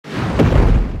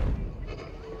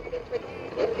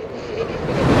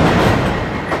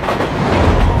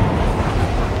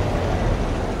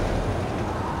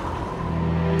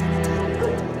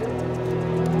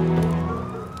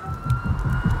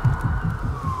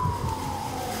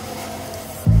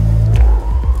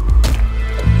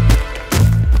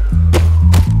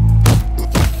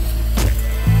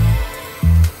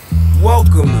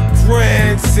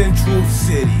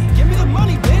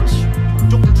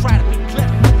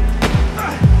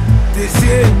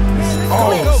kid.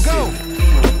 Go.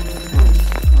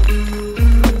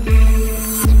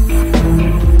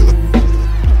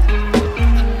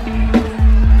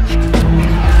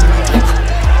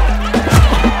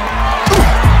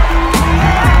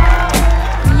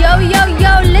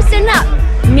 Yo, listen up.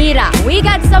 Mira, we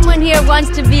got someone here wants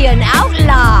to be an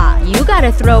outlaw. You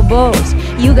gotta throw bows.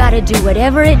 You gotta do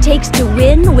whatever it takes to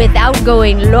win without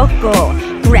going loco.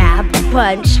 Grab,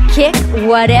 punch, kick,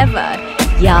 whatever.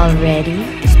 Y'all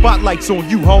ready? Spotlight's on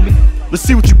you, homie. Let's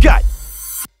see what you got.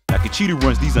 Nakachita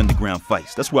runs these underground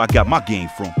fights. That's where I got my game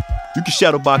from. You can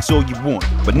shadowbox all you want,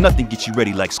 but nothing gets you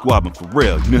ready like squabbing for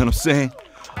real. You know what I'm saying?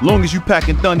 Long as you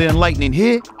packing thunder and lightning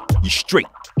here, you straight.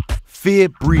 Fear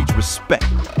breeds respect.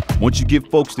 Once you get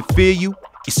folks to fear you,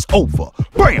 it's over.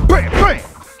 Bam, bam,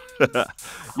 bam!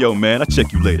 Yo, man, I'll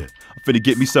check you later. I'm finna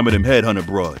get me some of them headhunter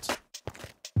broads.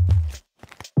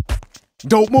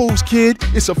 Dope moves, kid.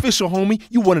 It's official, homie.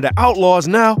 You one of the outlaws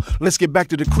now. Let's get back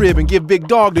to the crib and give Big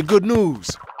Dog the good news.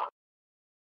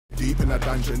 Deep in a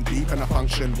dungeon, deep in a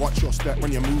function. Watch your step when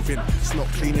you're moving. It's not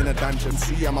clean in a dungeon.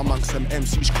 See, I'm amongst them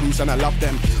MC's crews and I love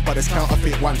them. But there's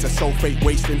counterfeit ones, they're so fake.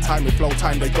 Wasting time with flow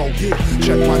time, they go here.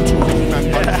 Check 1, 2, 3,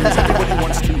 man, everybody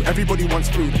wants to, everybody wants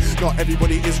food. Not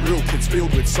everybody is real, kids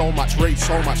filled with so much rage,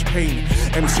 so much pain.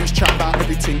 MC's chat about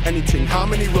everything, anything. How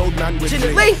many roadman with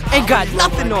Lee ain't got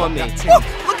nothing on me. Woo,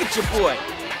 look at your boy.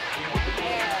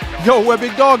 Yo, where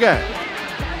Big Dog at?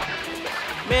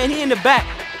 Man, he in the back.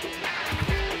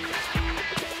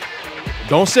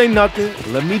 Don't say nothing.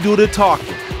 Let me do the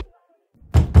talking.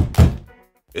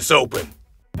 It's open.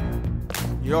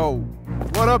 Yo,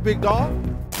 what up, Big Dog?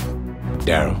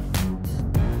 Daryl.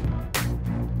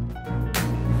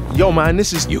 Yo, man,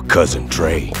 this is Your cousin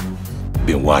Trey.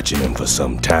 Been watching him for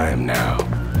some time now.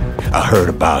 I heard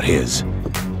about his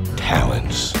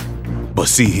talents. But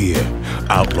see here,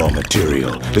 outlaw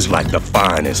material is like the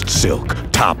finest silk,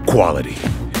 top quality,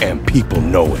 and people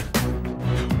know it.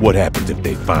 What happens if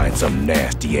they find some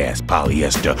nasty-ass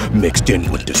polyester mixed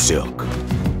in with the silk?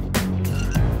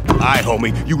 Alright,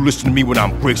 homie, you listen to me when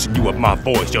I'm bracing you up my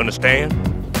voice, you understand?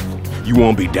 You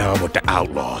wanna be down with the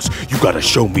outlaws, you gotta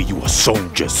show me you a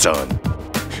soldier, son.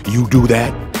 You do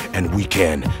that, and we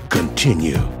can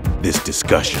continue this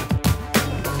discussion.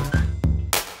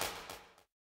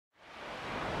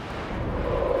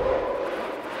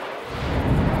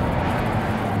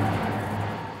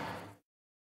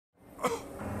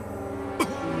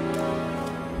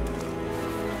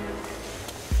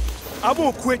 I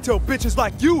won't quit till bitches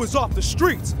like you is off the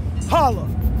streets. Holla!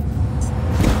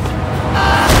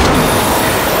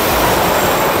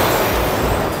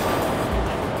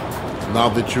 Now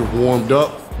that you're warmed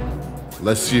up,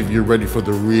 let's see if you're ready for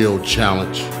the real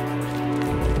challenge.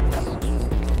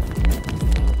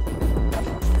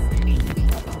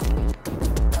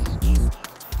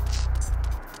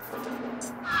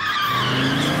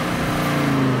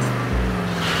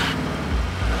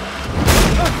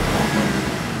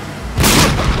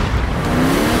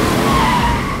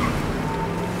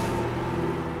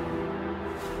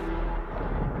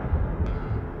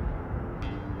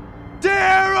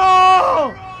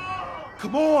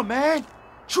 Come on, man!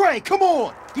 Trey, come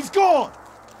on! He's gone!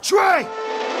 Trey!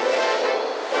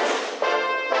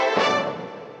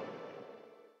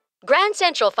 Grand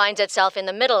Central finds itself in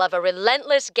the middle of a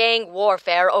relentless gang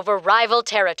warfare over rival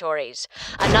territories.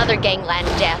 Another gangland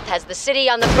death has the city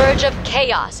on the verge of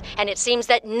chaos, and it seems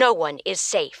that no one is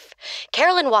safe.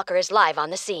 Carolyn Walker is live on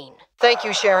the scene. Thank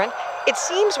you, Sharon. It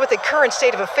seems with the current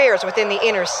state of affairs within the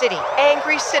inner city,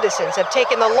 angry citizens have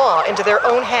taken the law into their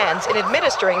own hands in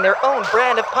administering their own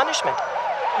brand of punishment.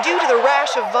 Due to the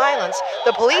rash of violence,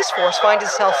 the police force finds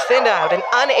itself thinned out and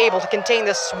unable to contain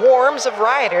the swarms of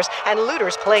rioters and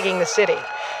looters plaguing the city.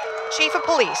 Chief of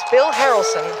Police Bill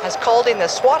Harrelson has called in the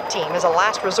SWAT team as a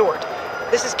last resort.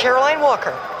 This is Caroline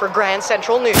Walker for Grand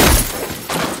Central News.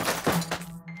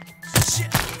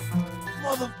 Shit!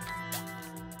 Mother...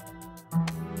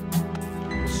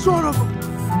 Son of a...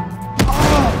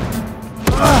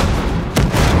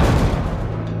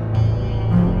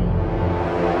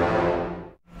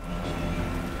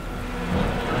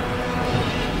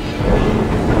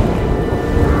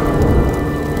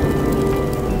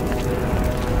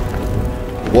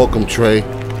 Welcome, Trey.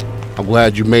 I'm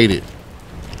glad you made it.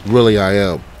 Really, I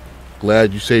am.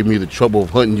 Glad you saved me the trouble of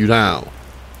hunting you down.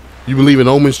 You believe in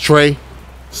omens, Trey?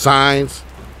 Signs?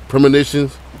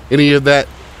 Premonitions? Any of that?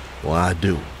 Well, I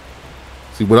do.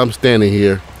 See, when I'm standing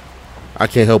here, I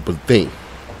can't help but think.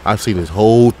 I've seen this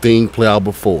whole thing play out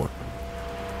before.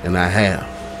 And I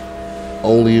have.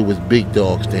 Only it was Big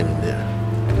Dog standing there,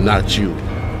 not you.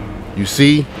 You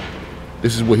see,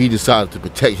 this is where he decided to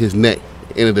protect his neck,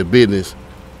 enter the business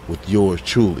with yours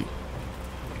truly.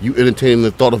 You entertaining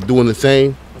the thought of doing the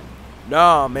same?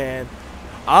 Nah, man.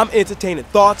 I'm entertaining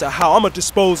thoughts of how I'm gonna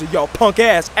dispose of y'all punk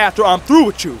ass after I'm through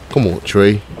with you. Come on,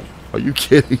 Trey. Are you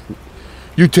kidding?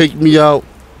 You take me out,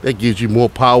 that gives you more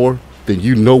power than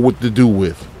you know what to do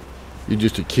with. You're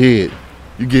just a kid.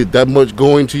 You get that much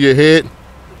going to your head,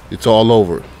 it's all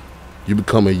over. You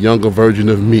become a younger version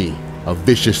of me, a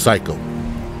vicious cycle,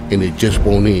 and it just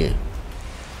won't end.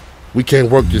 We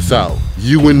can't work this out.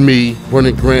 You and me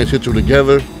running Grand Central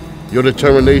together, your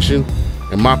determination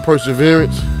and my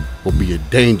perseverance will be a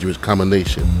dangerous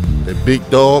combination that Big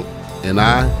Dog and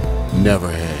I never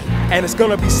had. And it's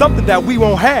gonna be something that we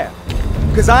won't have.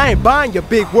 Cause I ain't buying your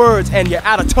big words and your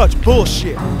out-of-touch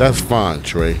bullshit. That's fine,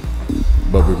 Trey.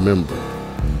 But remember,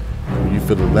 when you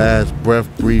feel the last breath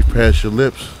breathe past your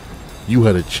lips, you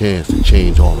had a chance to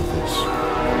change all of this.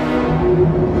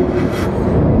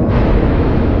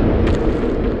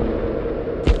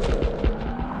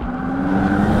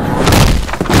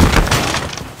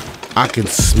 I can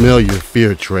smell your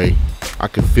fear, Trey. I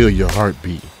can feel your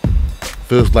heartbeat.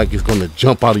 Feels like it's gonna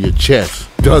jump out of your chest,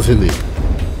 doesn't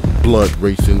it? Blood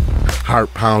racing,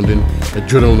 heart pounding,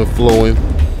 adrenaline flowing.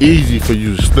 Easy for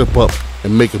you to slip up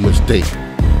and make a mistake.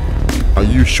 Are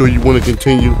you sure you want to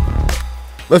continue?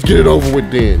 Let's get it over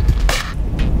with then.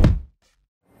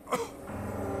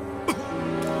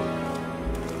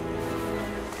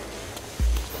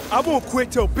 I won't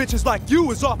quit till bitches like you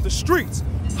is off the streets.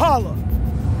 Holla!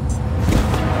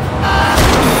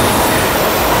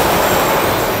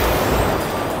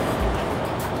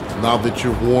 Now that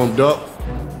you're warmed up,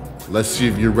 let's see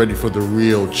if you're ready for the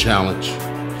real challenge.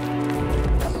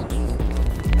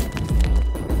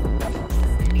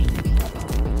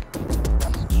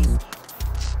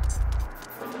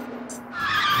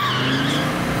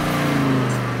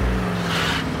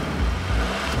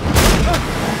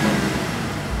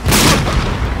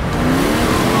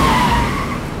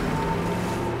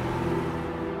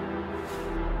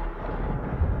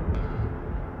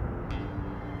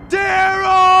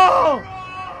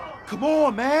 Come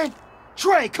on, man.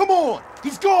 Trey, come on.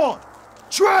 He's gone.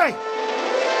 Trey!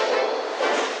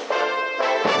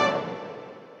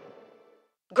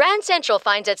 Grand Central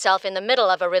finds itself in the middle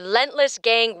of a relentless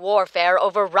gang warfare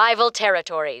over rival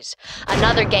territories.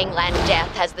 Another gangland death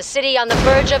has the city on the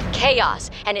verge of chaos,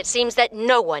 and it seems that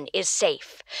no one is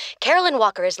safe. Carolyn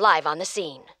Walker is live on the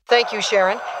scene. Thank you,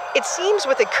 Sharon. It seems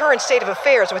with the current state of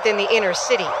affairs within the inner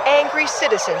city, angry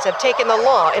citizens have taken the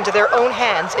law into their own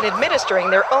hands in administering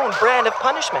their own brand of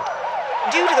punishment.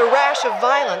 Due to the rash of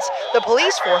violence, the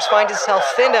police force finds itself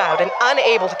thinned out and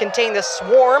unable to contain the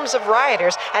swarms of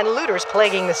rioters and looters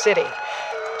plaguing the city.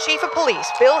 Chief of Police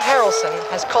Bill Harrelson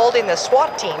has called in the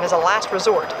SWAT team as a last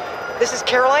resort. This is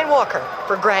Caroline Walker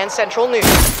for Grand Central News.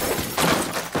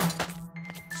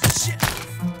 Shit!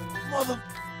 Mother...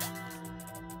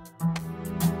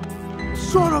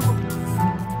 Son of a...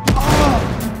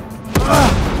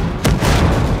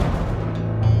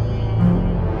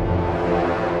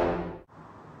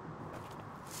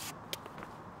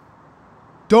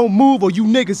 Don't move or you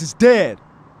niggas is dead.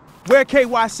 Where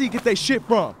KYC get they shit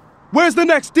from? Where's the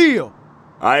next deal?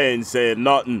 I ain't saying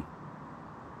nothing.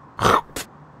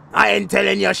 I ain't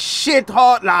telling you shit,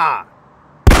 Hotla.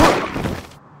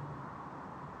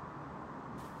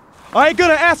 I ain't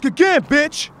gonna ask again,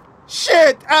 bitch.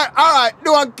 Shit! Alright,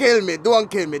 don't kill me, don't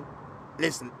kill me.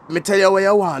 Listen, let me tell you what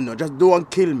you want now, just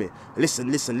don't kill me. Listen.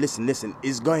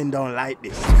 It's going down like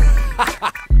this.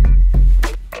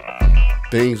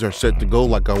 Things are set to go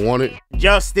like I wanted.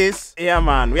 Justice, yeah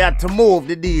man, we had to move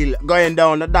the deal going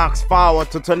down the docks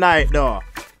forward to tonight though.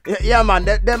 Yeah man,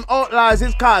 them outlaws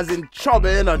is causing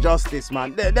trouble, you know, Justice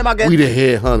man. Them again. We the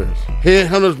headhunters.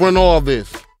 Headhunters run all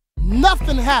this.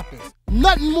 Nothing happens,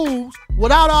 nothing moves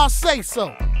without our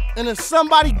say-so. And if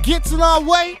somebody gets in our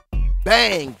way,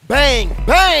 bang, bang,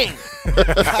 bang!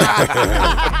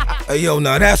 Hey, yo,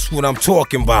 now that's what I'm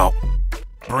talking about.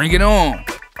 Bring it on.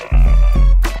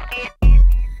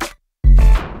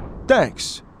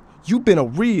 Thanks. You've been a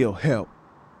real help.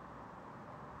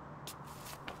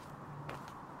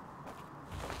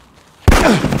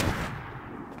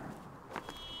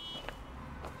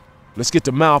 Let's get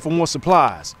to Mal for more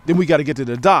supplies. Then we gotta get to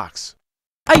the docks.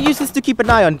 I use this to keep an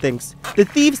eye on things. The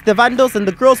thieves, the vandals, and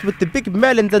the girls with the big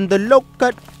melons and the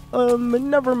low-cut...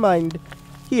 never mind.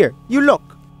 Here, you look.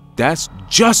 That's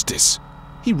Justice.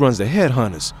 He runs the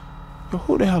headhunters. Yo,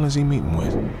 who the hell is he meeting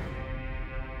with?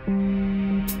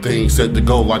 Things set to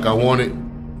go like I wanted.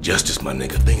 Justice, my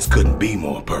nigga, things couldn't be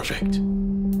more perfect.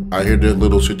 I hear their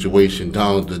little situation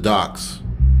down at the docks.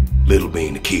 Little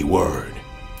being the key word.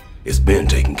 It's been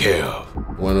taken care of.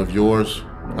 One of yours,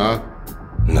 huh?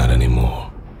 Not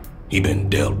anymore. He been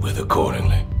dealt with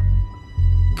accordingly.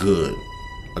 Good.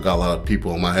 I got a lot of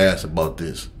people on my ass about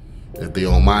this. If they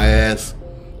on my ass,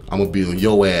 I'm gonna be on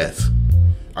your ass.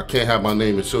 I can't have my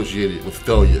name associated with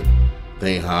failure. That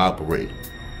ain't how I operate.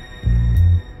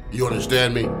 You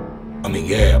understand me? I mean,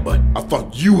 yeah, but... I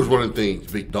thought you was running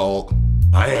things, big dog.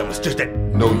 I am, it's just that...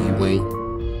 No, you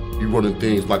ain't. You running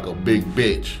things like a big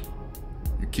bitch.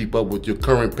 You keep up with your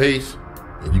current pace,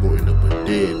 and you gonna end up a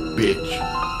dead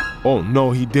bitch. Oh,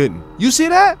 no, he didn't. You see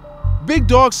that? Big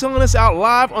Dog selling us out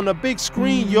live on the big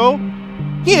screen, yo.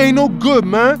 He ain't no good,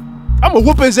 man. I'ma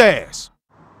whoop his ass.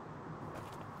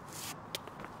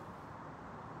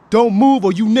 Don't move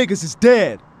or you niggas is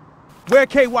dead. Where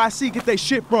KYC get they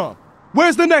shit from?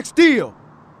 Where's the next deal?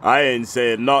 I ain't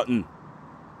saying nothing.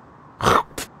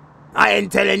 I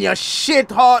ain't telling you shit,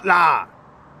 Hotla.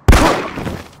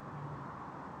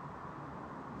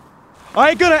 I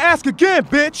ain't gonna ask again,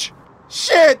 bitch.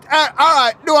 Shit!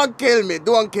 Alright, don't kill me,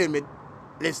 don't kill me.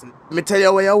 Listen, let me tell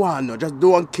you what you want now. Just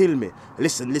don't kill me.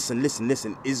 Listen.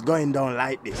 It's going down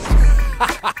like this.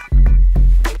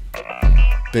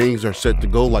 Things are set to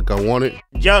go like I wanted.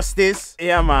 Justice?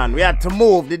 Yeah, man. We had to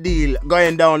move the deal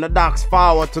going down the docks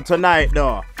forward to tonight,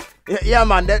 though. Yeah,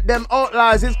 man. Them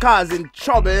outlaws is causing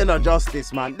trouble, you know,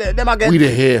 Justice, man. Them again. We the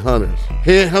headhunters.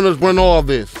 Headhunters run all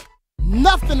this.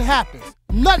 Nothing happens.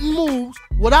 Nothing moves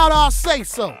without our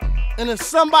say-so. And if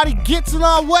somebody gets in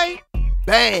our way,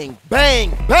 bang, bang,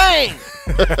 bang!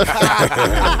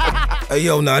 Hey,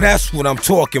 yo, now that's what I'm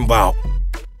talking about.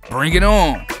 Bring it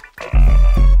on.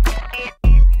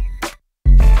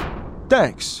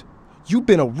 Thanks. You've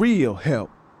been a real help.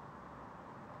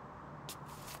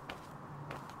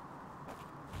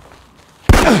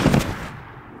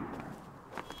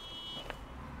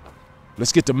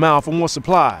 Let's get to Mal for more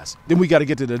supplies. Then we gotta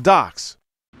get to the docks.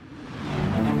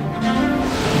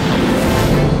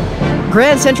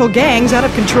 Grand Central gang's out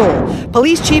of control.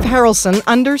 Police Chief Harrelson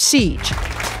under siege.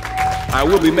 I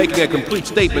will be making a complete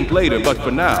statement later, but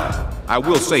for now, I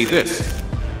will say this.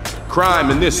 Crime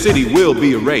in this city will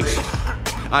be erased.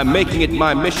 I'm making it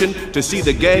my mission to see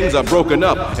the gangs are broken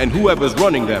up and whoever's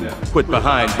running them put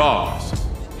behind bars.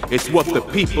 It's what the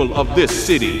people of this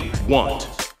city want.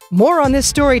 More on this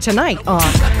story tonight on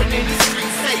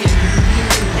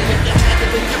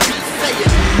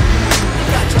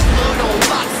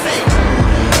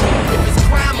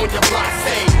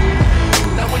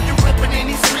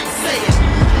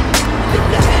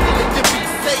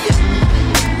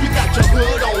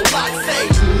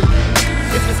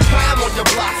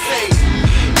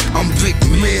I'm big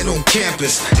man on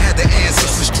campus. Had the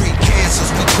answers for street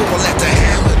cancers. We call that the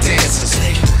hammer dancers.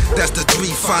 That's the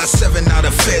 357 out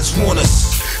of feds want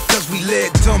us. Cause we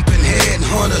led dumping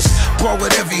headhunters. Brought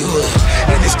with every hood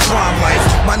in this crime life.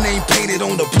 My name painted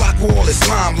on the block wall is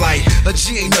limelight. A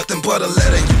G ain't nothing but a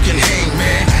letter you can hang,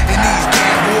 man. And these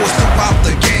gang wars throughout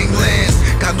the ganglands.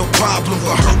 Got no problem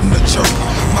with hurting the church.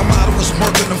 My motto was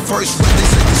murking them first when they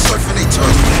say they surfing they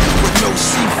turf. With no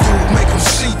seafood, make them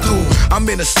see through. I'm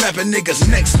in a snapping niggas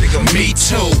next, nigga, me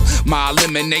too. My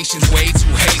elimination's way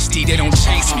too hasty, they don't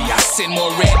chase me. I send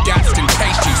more red dots than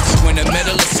pastries. When the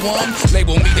metal is swung,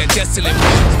 label me the desolate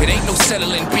one. It ain't no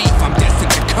settling beef, I'm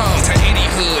destined to come to any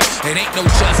hood. It ain't no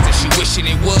justice, you wishing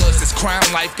it was. This crime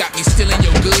life got me stealing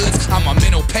your goods. I'm a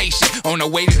mental patient, on the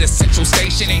way to the central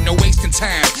station. Ain't no wasting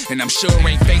time, and I'm sure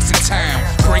ain't facing time.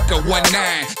 Breaker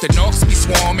 19, the Norks be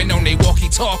swarming on they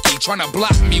walkie-talkie, trying to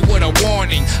block me with a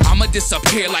warning. I'ma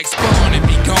disappear like Spawn and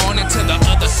be gone into the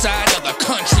other side of the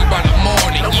country by the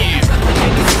morning, yeah.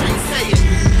 Say it,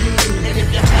 and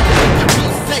if you have to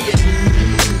say it,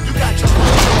 you got your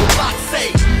own block, say.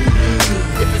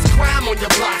 If it's crime on your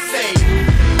block, say.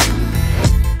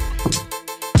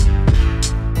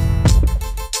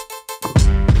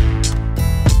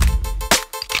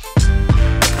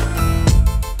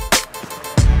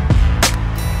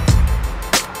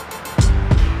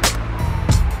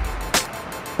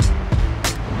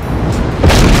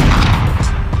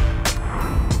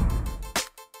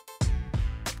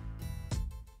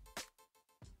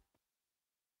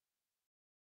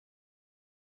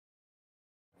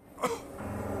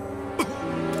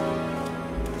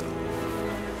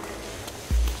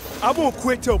 I won't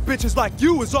quit till bitches like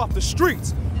you is off the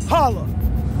streets. Holla!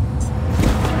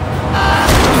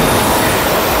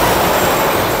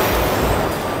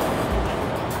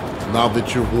 Now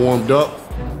that you're warmed up,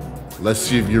 let's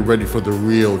see if you're ready for the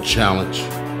real challenge.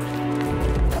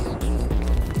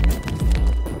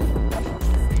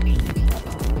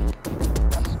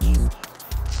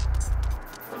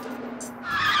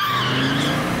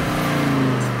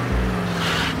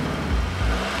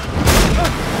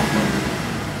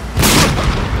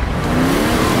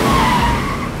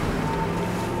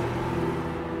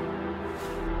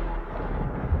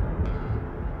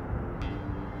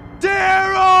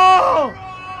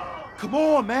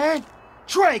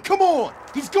 Trey, come on!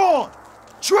 He's gone!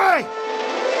 Trey!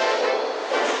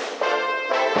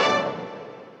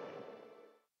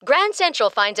 Grand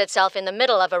Central finds itself in the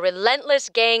middle of a relentless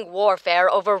gang warfare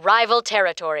over rival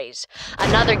territories.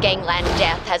 Another gangland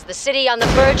death has the city on the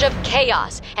verge of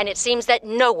chaos, and it seems that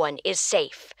no one is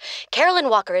safe. Carolyn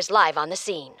Walker is live on the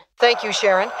scene. Thank you,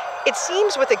 Sharon. It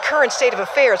seems with the current state of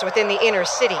affairs within the inner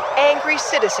city, angry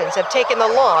citizens have taken the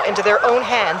law into their own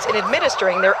hands in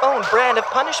administering their own brand of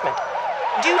punishment.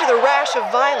 Due to the rash of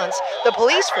violence, the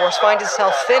police force finds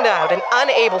itself thinned out and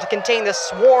unable to contain the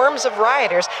swarms of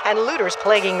rioters and looters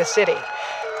plaguing the city.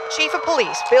 Chief of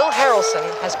Police Bill Harrelson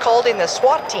has called in the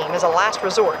SWAT team as a last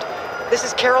resort. This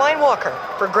is Caroline Walker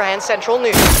for Grand Central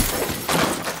News.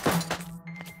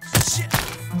 Shit!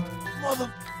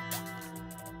 Mother...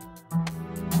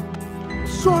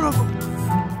 Son of a...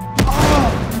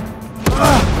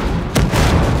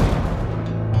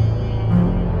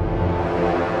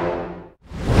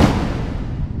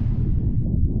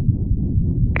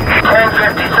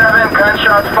 1057,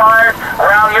 gunshots fired.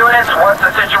 Ground units, what's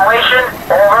the situation?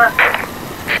 Over.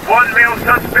 One male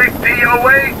suspect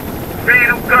DOA,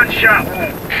 fatal gunshot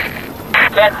wound.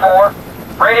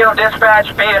 10-4. Radio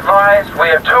dispatch, be advised, we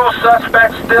have 2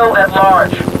 suspects still at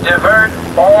large. Divert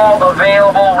all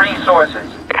available resources.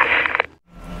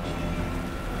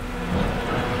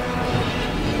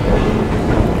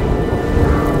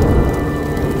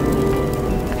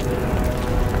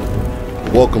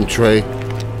 Welcome, Trey.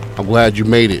 I'm glad you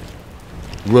made it.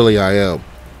 Really, I am.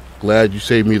 Glad you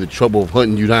saved me the trouble of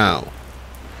hunting you down.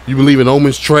 You believe in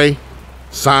omens, Trey?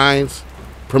 Signs?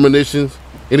 Premonitions?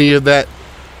 Any of that?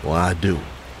 Well, I do.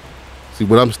 See,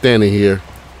 when I'm standing here,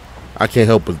 I can't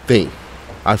help but think.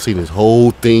 I've seen this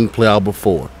whole thing play out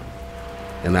before.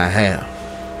 And I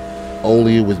have.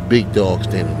 Only it was Big Dog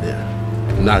standing there,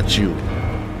 not you.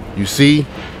 You see,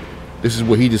 this is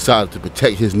where he decided to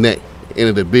protect his neck and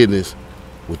enter the business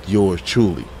with yours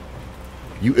truly.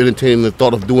 You entertaining the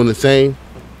thought of doing the same?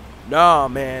 Nah,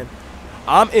 man.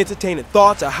 I'm entertaining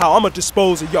thoughts of how I'm gonna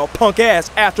dispose of y'all punk ass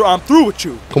after I'm through with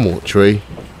you. Come on, Trey.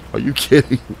 Are you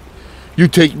kidding? You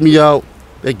take me out,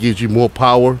 that gives you more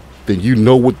power than you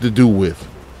know what to do with.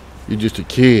 You're just a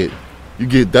kid. You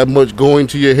get that much going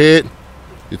to your head,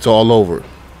 it's all over.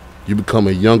 You become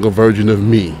a younger version of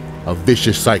me, a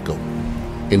vicious psycho,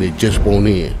 and it just won't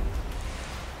end.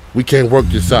 We can't work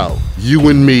this out. You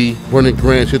and me running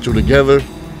Grand Central together,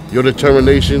 your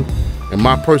determination and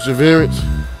my perseverance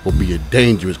will be a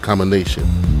dangerous combination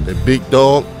that Big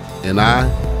Dog and I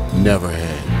never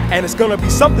had. And it's gonna be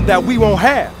something that we won't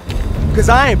have. Cause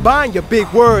I ain't buying your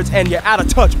big words and your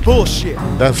out-of-touch bullshit.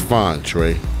 That's fine,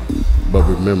 Trey. But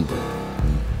remember,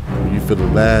 when you feel the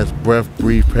last breath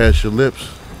breathe past your lips,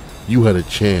 you had a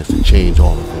chance to change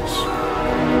all of this.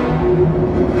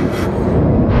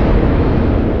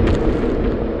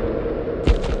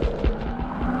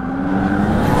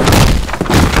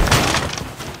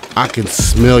 I can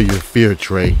smell your fear,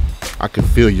 Trey. I can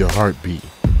feel your heartbeat.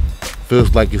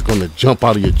 Feels like it's gonna jump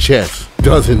out of your chest,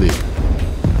 doesn't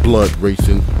it? Blood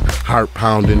racing, heart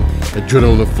pounding,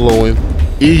 adrenaline flowing.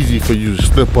 Easy for you to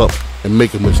slip up and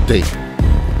make a mistake.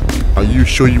 Are you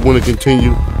sure you want to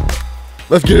continue?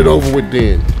 Let's get it over with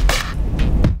then.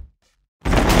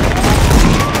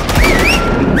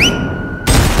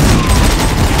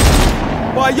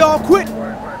 Why y'all quit?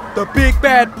 The big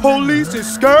bad police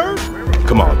is scared?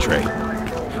 Come on, Trey.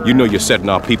 You know you're setting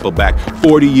our people back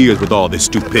 40 years with all this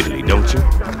stupidity, don't you?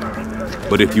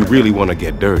 But if you really want to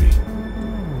get dirty,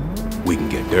 we can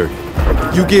get dirty.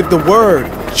 You give the word,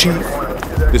 Chief.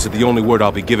 This is the only word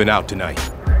I'll be giving out tonight.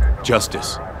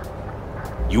 Justice.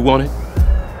 You want it?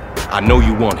 I know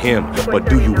you want him, but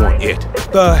do you want it?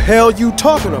 The hell you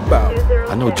talking about?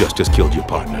 I know Justice killed your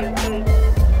partner.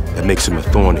 That makes him a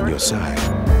thorn in your side.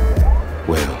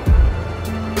 Well,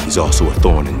 he's also a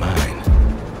thorn in mine.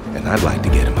 And I'd like to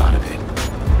get him out of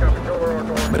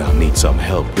it. But I'll need some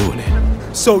help doing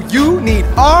it. So you need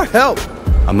our help?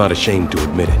 I'm not ashamed to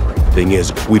admit it. Thing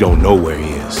is, we don't know where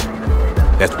he is.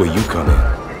 That's where you come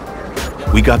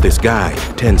in. We got this guy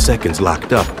 10 seconds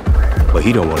locked up, but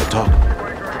he don't want to talk.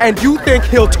 And you think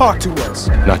he'll talk to us?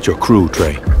 Not your crew,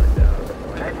 Trey.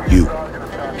 You.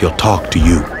 He'll talk to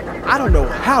you. I don't know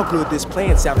how good this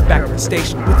plan sounded back at the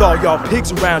station with all y'all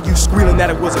pigs around you squealing that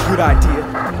it was a good idea.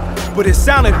 But it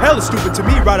sounded hella stupid to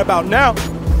me right about now.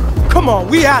 Come on,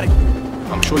 we out of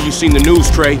here. I'm sure you've seen the news,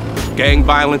 Trey. Gang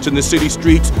violence in the city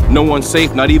streets, no one's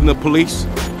safe, not even the police.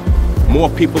 More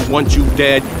people want you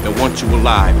dead than want you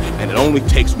alive, and it only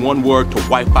takes one word to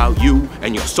wipe out you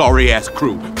and your sorry-ass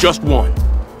crew. Just one.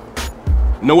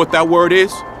 Know what that word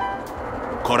is?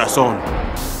 Corazón.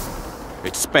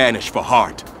 It's Spanish for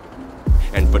heart.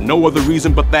 And for no other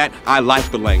reason but that, I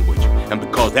like the language. And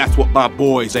because that's what my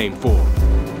boys aim for.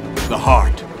 The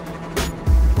heart.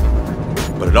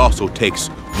 But it also takes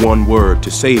one word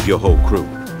to save your whole crew.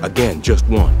 Again, just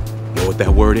one. Know what that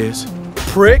word is?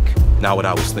 Prick? Not what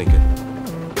I was thinking.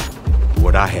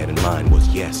 What I had in mind was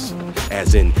yes.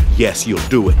 As in, yes, you'll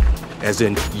do it. As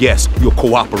in, yes, you'll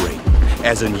cooperate.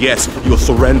 As in, yes, you'll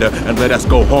surrender and let us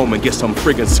go home and get some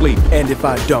friggin' sleep. And if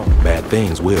I don't? Bad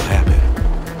things will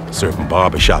happen. Certain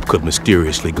barbershop could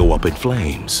mysteriously go up in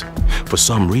flames. For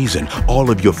some reason,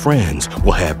 all of your friends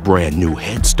will have brand new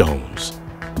headstones.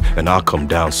 And I'll come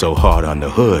down so hard on the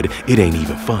hood, it ain't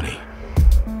even funny.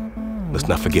 Let's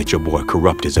not forget your boy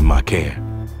Corrupt is in my care.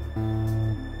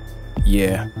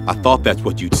 Yeah. I thought that's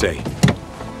what you'd say.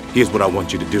 Here's what I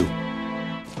want you to do.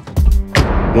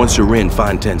 Once you're in,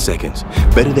 find 10 seconds.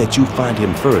 Better that you find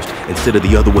him first instead of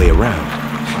the other way around.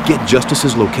 Get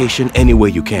Justice's location any way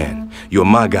you can. You're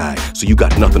my guy, so you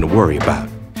got nothing to worry about.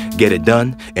 Get it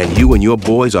done, and you and your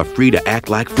boys are free to act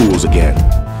like fools again.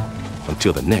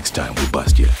 Until the next time we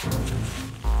bust you.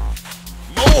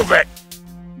 Move it!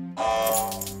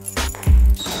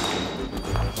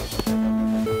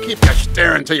 Keep that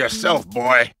staring to yourself,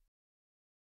 boy.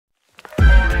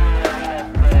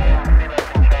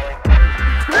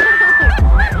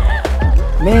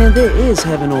 Man, there is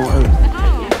heaven on earth.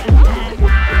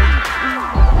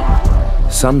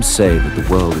 Some say that the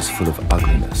world is full of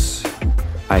ugliness.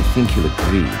 I think you'll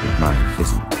agree that mine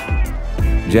isn't.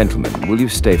 Gentlemen, will you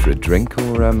stay for a drink,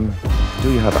 or,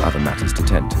 do you have other matters to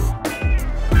tend to?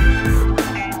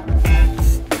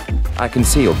 I can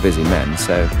see you're busy men,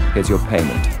 so here's your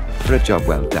payment for a job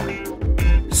well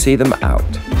done. See them out.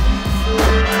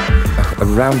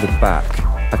 Around the back,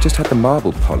 I've just had the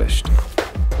marble polished.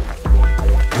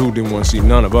 Dude didn't want to see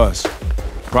none of us.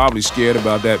 Probably scared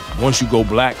about that once you go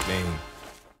black thing.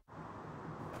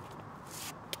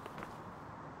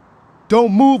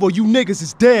 Don't move or you niggas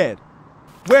is dead.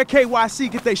 Where KYC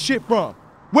get they shit from?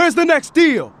 Where's the next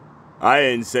deal? I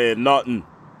ain't saying nothing.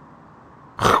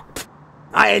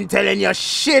 I ain't telling you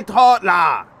shit,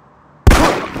 Hotla.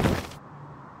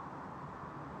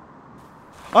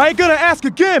 I ain't gonna ask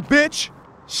again, bitch.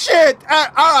 Shit!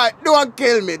 Alright, don't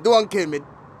kill me, don't kill me.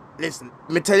 Listen,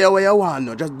 let me tell you what you want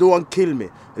now. Just don't kill me.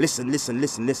 Listen.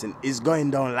 It's going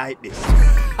down like this.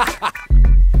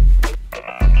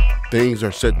 Things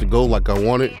are set to go like I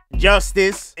wanted.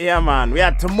 Justice? Yeah, man. We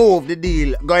had to move the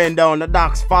deal going down the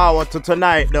docks forward to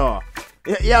tonight, though.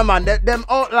 Yeah, man. Them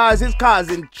outlaws is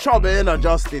causing trouble, you know,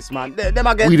 Justice, man. Them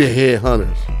again. We the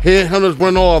headhunters. Headhunters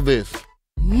run all this.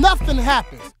 Nothing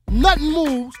happens. Nothing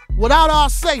moves without our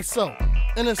say-so.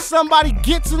 And if somebody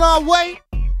gets in our way,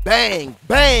 bang,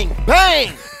 bang,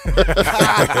 bang!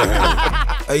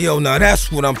 Hey, yo, now that's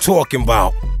what I'm talking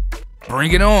about.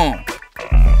 Bring it on.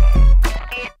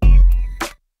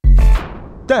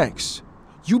 Thanks.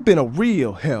 You've been a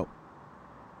real help.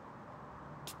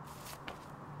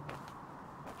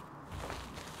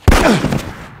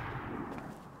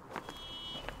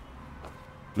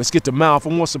 Let's get to Mal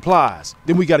for more supplies.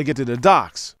 Then we gotta get to the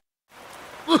docks.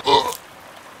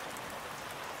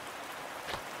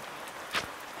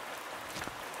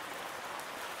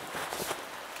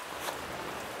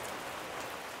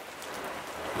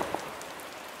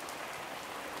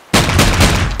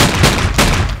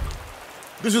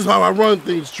 This is how I run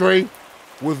things, Trey.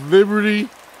 With liberty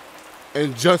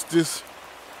and justice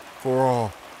for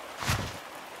all.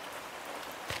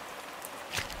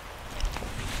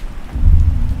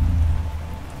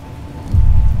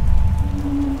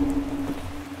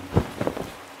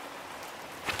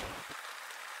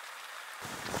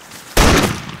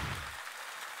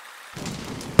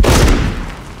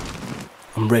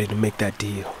 I'm ready to make that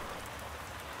deal.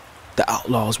 The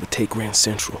outlaws would take Grand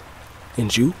Central.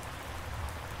 And you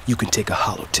can take a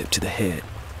hollow tip to the head.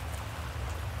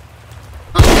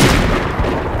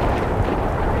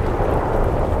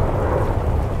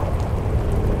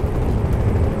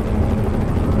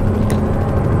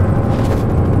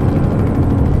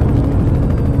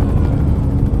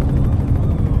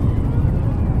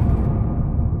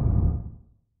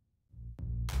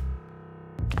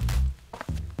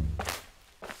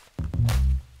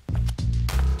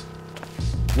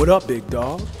 What up, big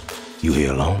dog? You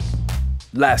here alone?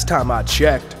 Last time I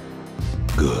checked.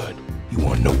 Good. You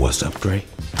wanna know what's up, Dre?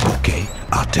 Okay,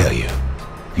 I'll tell you.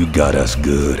 You got us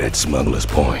good at Smuggler's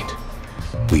Point.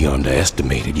 We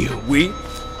underestimated you. We?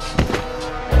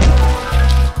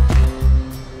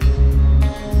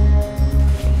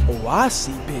 Oh, I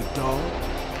see, big dog.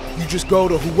 You just go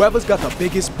to whoever's got the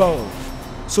biggest bone.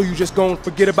 So you just gonna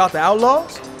forget about the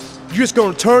outlaws? You just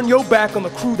gonna turn your back on the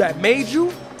crew that made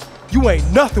you? You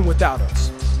ain't nothing without us.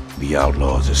 The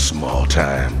Outlaws is small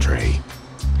time, Trey.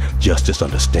 Justice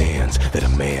understands that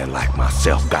a man like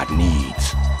myself got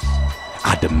needs.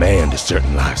 I demand a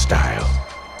certain lifestyle.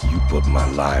 You put my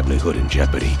livelihood in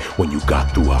jeopardy when you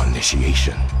got through our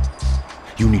initiation.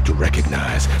 You need to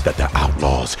recognize that the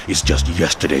Outlaws is just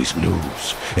yesterday's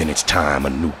news, and it's time a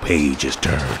new page is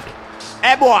turned.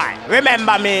 Hey boy,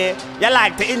 remember me? You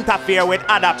like to interfere with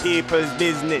other people's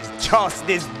business. Just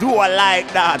this door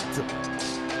like that.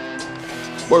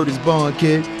 Word is bond,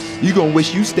 kid. You gonna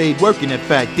wish you stayed working at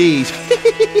Fat D's.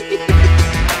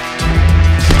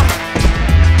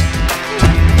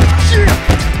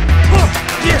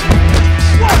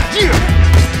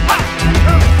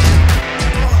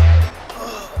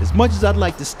 As much as I'd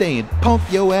like to stay and pump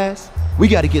your ass, we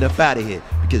gotta get up out of here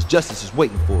because justice is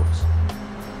waiting for us.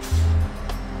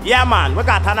 Yeah man, we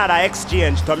got another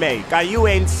exchange to make and you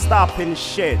ain't stopping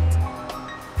shit.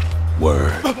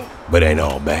 Word, but ain't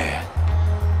all bad.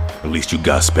 At least you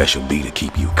got Special B to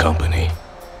keep you company.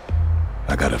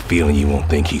 I got a feeling you won't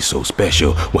think he's so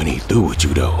special when he through with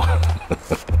you though.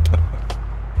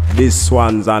 This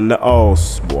one's on the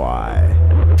house, boy.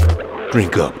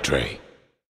 Drink up, Trey.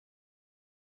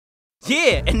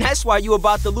 Yeah, and that's why you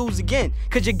about to lose again,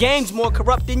 cause your game's more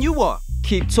corrupt than you are.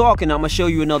 Keep talking, I'ma show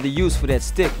you another use for that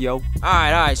stick, yo.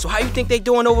 Alright, so how you think they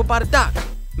doing over by the dock?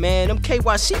 Man, them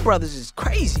KYC brothers is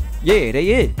crazy. Yeah, they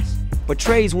is. But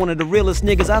Trey's one of the realest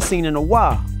niggas I seen in a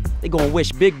while. They gonna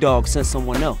wish Big Dog sent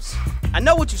someone else. I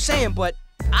know what you're saying, but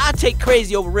I take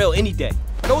crazy over real any day.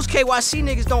 Those KYC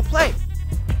niggas don't play.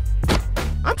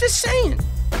 I'm just saying.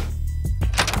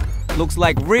 Looks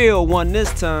like real won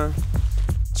this time.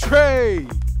 Trey!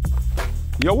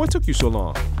 Yo, what took you so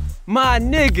long? My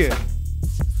nigga!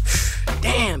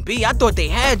 Damn, B, I thought they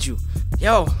had you.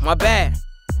 Yo, my bad.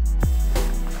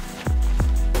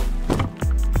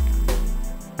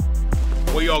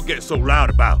 What y'all get so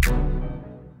loud about?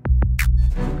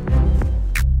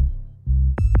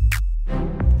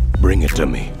 Bring it to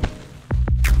me.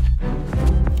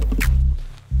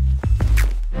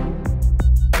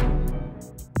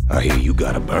 I hear you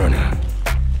got a burner.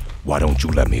 Why don't you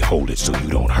let me hold it so you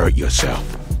don't hurt yourself?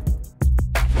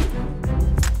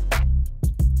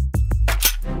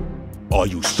 All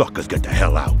you suckers get the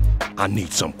hell out. I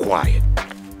need some quiet.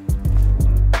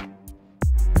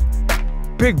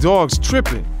 Big Dog's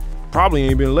tripping. Probably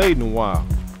ain't been laid in a while.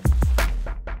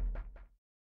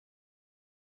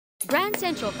 Grand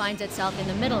Central finds itself in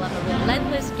the middle of a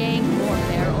relentless gang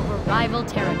warfare over rival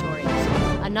territories.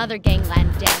 Another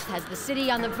gangland death has the city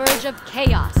on the verge of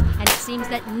chaos, and it seems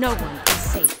that no one is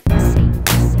safe.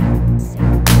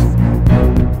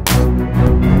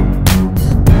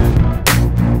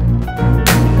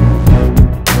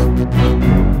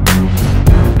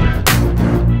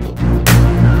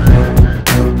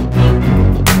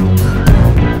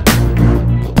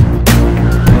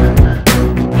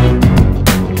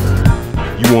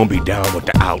 You won't be down with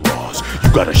the Outlaws.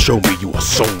 You gotta show me you a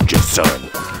soldier, son.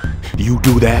 You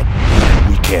do that,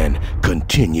 we can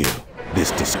continue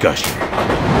this discussion.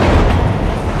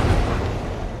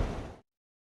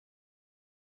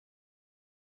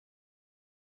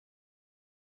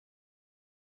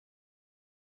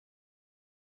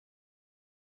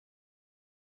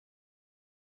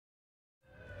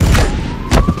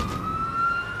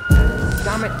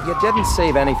 Damn it, you didn't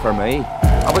save any for me.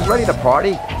 I was ready to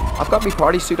party. I've got my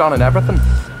party suit on and everything.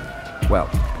 Well,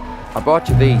 I bought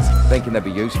you these, thinking they'd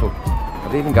be useful.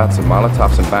 I've even got some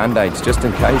Molotovs and Band-Aids, just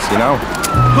in case, you know.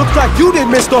 Looks like you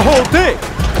didn't miss the whole thing.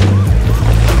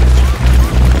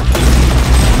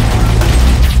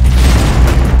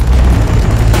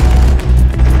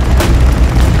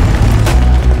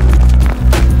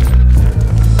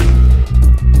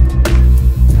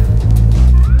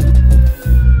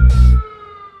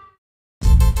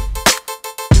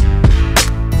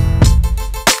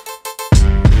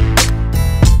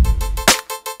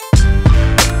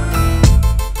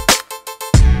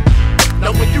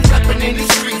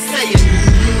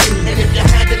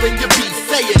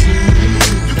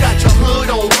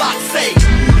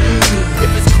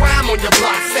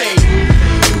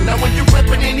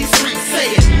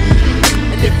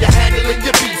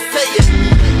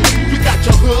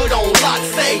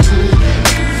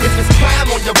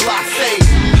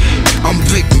 I'm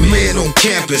Big men on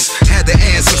campus had the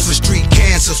answers for street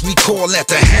cancers. We call that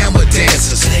the hammer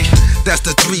dancers. That's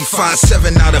the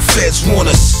 357 now the feds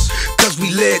want us. Cause we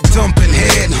led dumping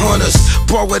headhunters.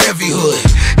 Brought with every hood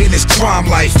in this crime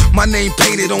life. My name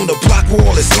painted on the block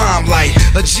wall is limelight.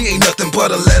 A G ain't nothing but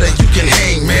a letter you can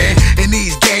hang, man. In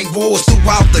these gang wars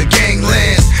throughout the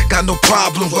ganglands. Got no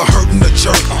problem with hurting the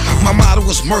jerk. My motto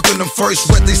was murking them first.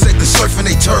 What they say, the surfing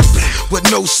they turf. With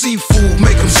no seafood,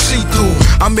 make them see through.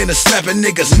 I'm in a snapping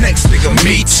niggas next, nigga.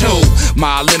 Me too.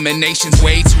 My elimination's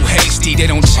way too hasty. They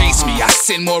don't chase me. I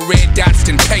send more red dots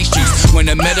than pastries. When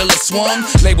the medal is swung,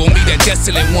 label me the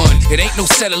desolate one. It ain't no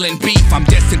settling beef. I'm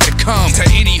destined to come to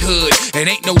any hood.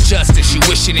 It ain't no justice. You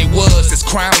wishing it was. This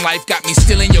crime life got me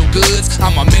stealing your goods.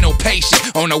 I'm a mental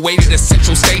patient on the way to the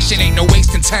central station. Ain't no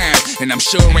wasting time, and I'm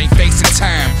sure ain't facing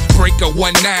time. Breaker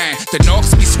 19. The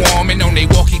Norks be swarming on they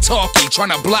walkie-talkie,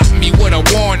 trying to block me with a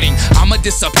warning. I'ma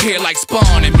disappear like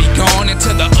Spawn and be gone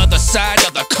into the other side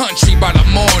of the country by the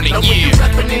morning. Now when you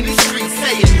rapping in these streets,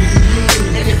 say it.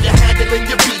 And if you're handling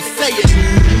your beat, say it.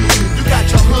 You got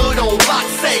your hood on lock,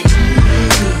 say it.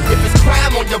 If it's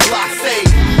crime on your block, say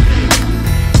it.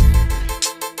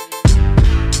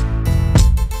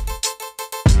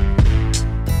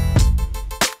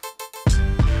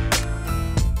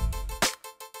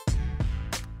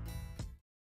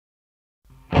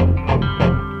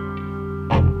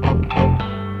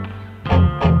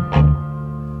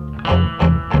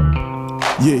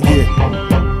 Yeah, yeah.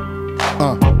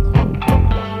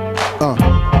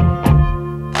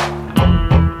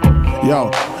 Yo,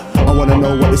 I wanna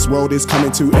know what this world is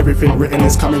coming to. Everything written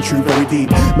is coming true, very deep.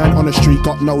 Man on the street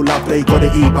got no love, they gotta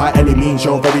eat by any means,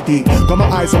 yo, very deep. Got my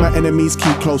eyes on my enemies,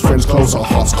 keep close friends closer.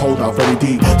 Hearts colder, very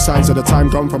deep. Signs of the time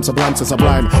gone from sublime to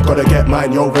sublime. Gotta get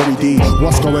mine, yo, very deep.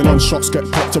 What's going on? Shots get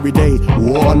popped every day.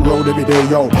 War on road every day,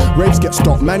 yo. Raves get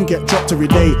stopped, man get dropped every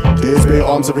day. There's bare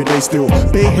arms every day still.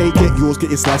 Bay hate, get yours, get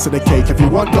your slice of the cake. If you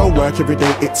want, go work every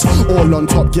day. It's all on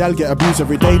top, gal get abused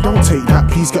every day. Don't take that,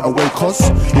 please get away, cause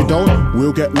you don't,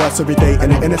 we'll get worse every day.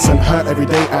 And the innocent hurt every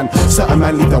day. And certain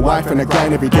man leave their wife in the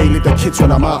grind every day. Leave their kids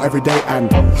when I'm out every day. And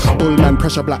bullman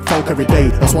pressure black folk every day.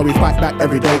 That's why we fight back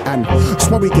every day. And that's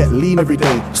why we get lean every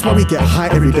day. That's why we get high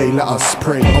every day. Let us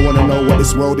pray. I wanna know what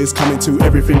this world is coming to.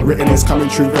 Everything written is coming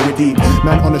true, very deep.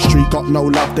 Man on the street got no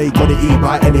love, they gotta eat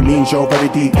by any means, yo, very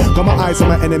deep. Got my eyes on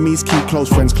my enemies, keep close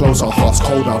friends closer. Hearts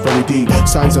colder, very deep.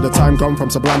 Signs of the time gone from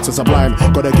sublime to sublime.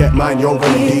 Gotta get mine, yo,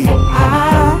 very deep.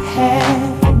 I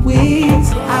had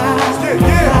wings, I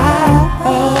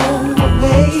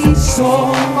always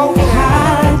so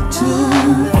high to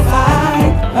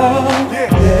find a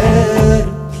better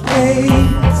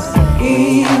place.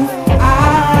 If I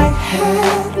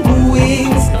had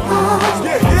wings, I'd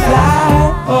fly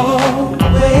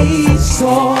away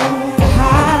so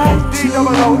high to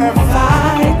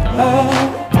find a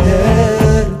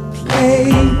better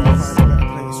place.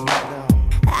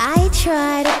 I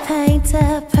try to paint a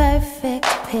perfect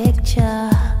picture,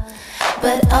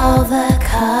 but all the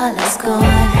color's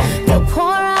gone. The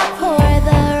poor are poor,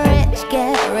 the rich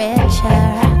get richer.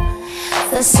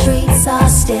 The streets are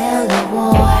still at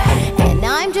war, and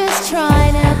I'm just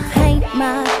trying to paint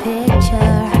my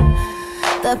picture.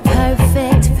 The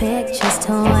perfect picture's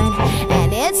torn,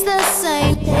 and it's the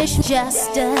same, it's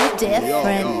just a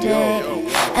different day.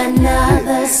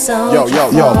 Another soldier.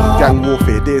 Yo, gang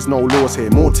warfare, there's no laws here.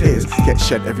 More tears get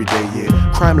shed every day,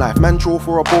 yeah. Crime life, man draw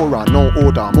for a bora, no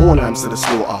order. More lambs to the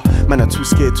slaughter. Man are too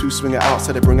scared to swing it out,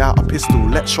 so they bring out a pistol.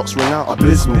 Let shots ring out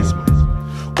abysmal.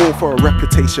 All for a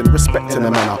reputation, respect in a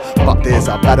manner. But there's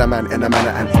a badder man in a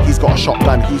manner, and he's got a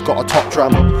shotgun, he's got a top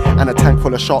drum, and a tank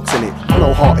full of sharks in it.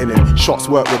 No heart in him, shots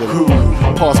work with him. Who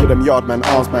pass with them yard man,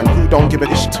 arms man? Who don't give a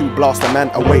ish to blast a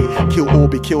man away? Kill or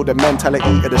be killed, the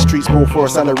mentality of the streets, more for a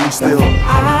salary still.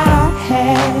 I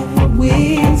had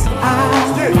wings, I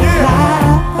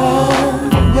fly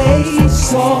away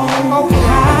so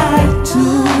high to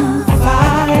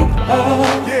find a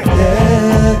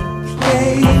better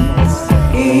place.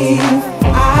 If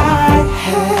I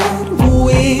had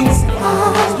wings,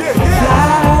 I'd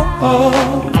fly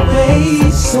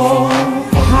away so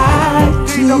high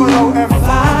to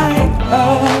find a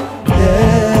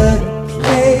better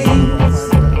place.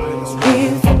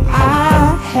 If I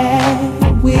had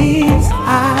wings,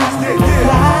 I'd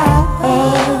fly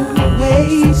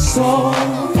away so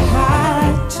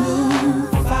high to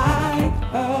find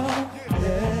a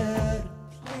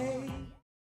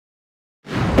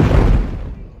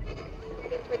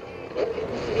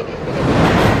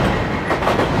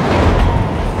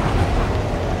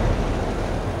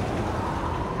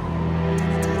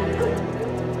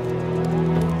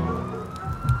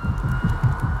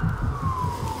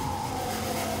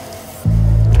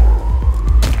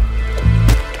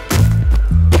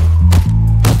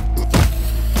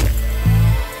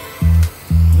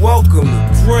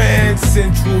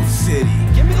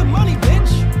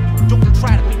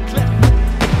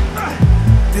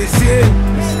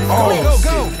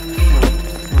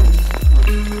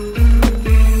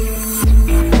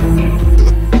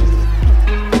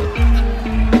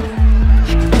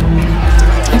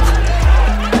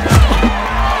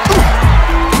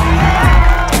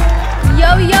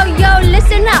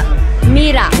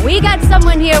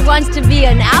here wants to be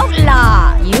an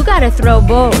outlaw. You gotta throw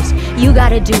bows. You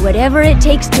gotta do whatever it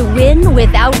takes to win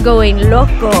without going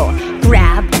loco.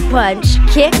 Grab, punch,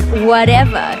 kick,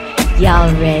 whatever.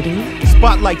 Y'all ready?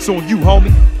 Spotlight's on you,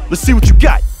 homie. Let's see what you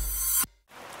got.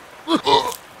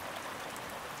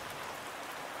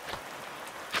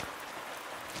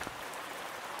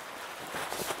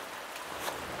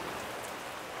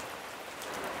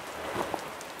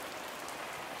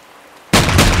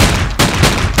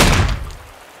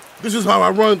 This is how I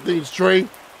run things, Trey.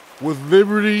 With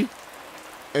liberty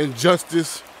and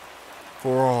justice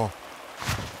for all.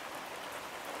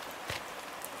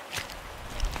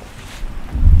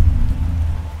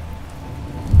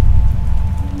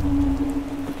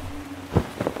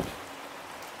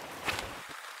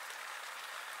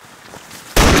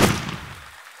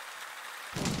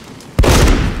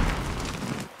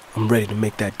 I'm ready to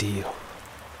make that deal.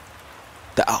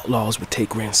 The outlaws would take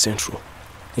Grand Central.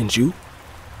 And you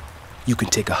can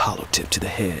take a hollow tip to the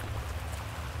head.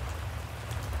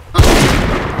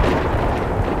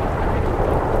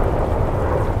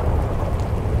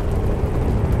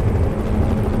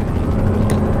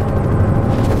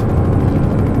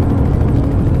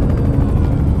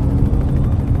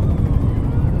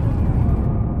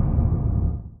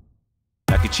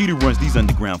 Cheetah runs these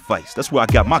underground fights. That's where I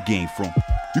got my game from.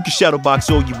 You can shadowbox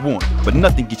all you want, but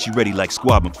nothing gets you ready like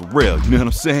squabbing for real. You know what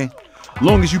I'm saying?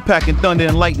 Long as you packing thunder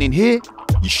and lightning here,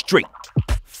 you straight.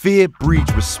 Fear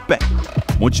breeds respect.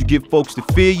 Once you get folks to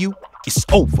fear you, it's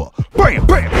over. Bam,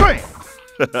 bam,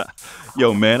 bam!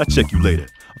 Yo, man, I'll check you later.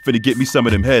 I'm finna get me some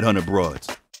of them headhunter broads.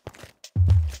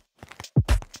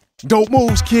 Dope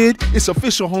moves, kid. It's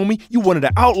official, homie. You one of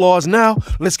the outlaws now.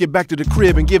 Let's get back to the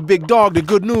crib and give Big Dog the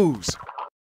good news.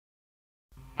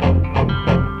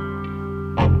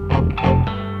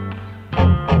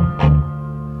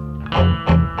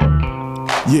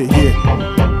 Yeah, yeah.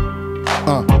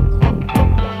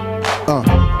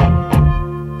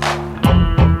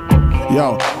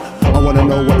 Yo, I wanna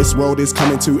know what this world is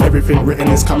coming to. Everything written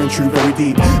is coming true, very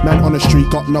deep. Man on the street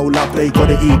got no love, they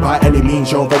gotta eat by any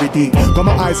means, yo, very deep. Got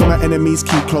my eyes on my enemies,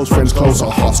 keep close friends closer.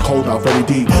 Hearts colder, very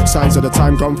deep. Signs of the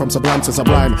time gone from sublime to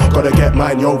sublime. Gotta get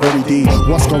mine, yo, very deep.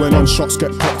 What's going on? Shots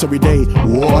get popped every day.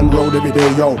 War on road every day,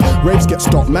 yo. Rapes get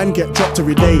stopped, man get dropped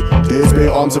every day. There's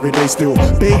bare arms every day still.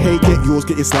 Bay hate, get yours,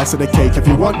 get your slice of the cake. If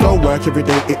you want, go work every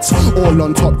day. It's all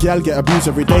on top, gal get abused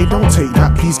every day. Don't take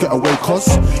that, please get away,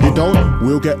 cause you don't,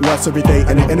 we'll get worse every day.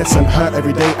 And the innocent hurt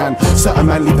every day. And certain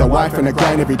man leave their wife in the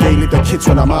grind every day. Leave the kids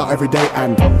when I'm out every day.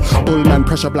 And bullman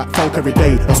pressure black folk every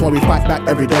day. That's why we fight back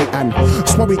every day. And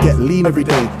that's why we get lean every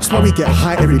day. That's why we get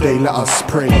high every day. Let us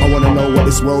pray. I wanna know what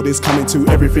this world is coming to.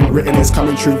 Everything written is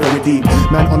coming true, very deep.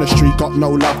 Man on the street got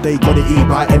no love, they gotta eat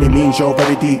by any means, yo,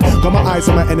 very deep. Got my eyes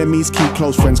on my enemies, keep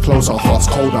close friends closer. Hearts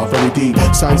colder, very deep.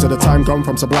 Signs of the time gone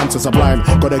from sublime to sublime.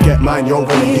 Gotta get mine, yo,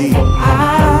 very deep.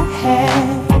 I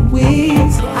had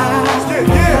wings, I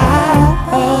fly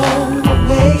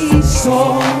away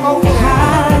so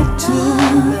high to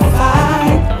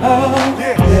find a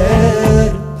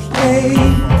better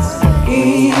place.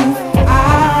 If I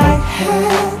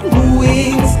had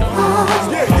wings,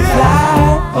 I'd fly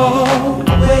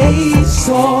away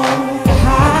so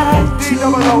high to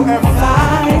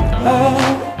find a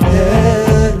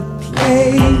better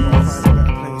place.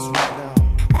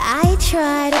 I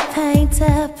try to paint a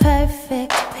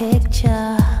perfect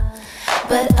picture,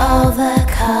 but all the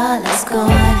color's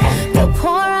gone. The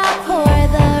poor are poor,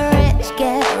 the rich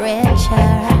get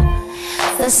richer.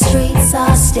 The streets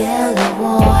are still at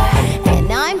war,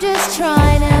 and I'm just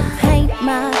trying to paint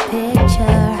my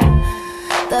picture.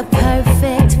 The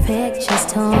perfect picture's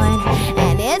torn,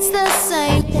 and it's the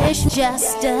same, it's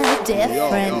just a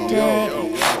different day.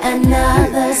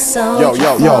 Another soldier.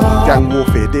 Yo, gang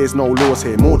warfare, there's no laws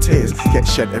here. More tears get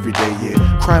shed every day,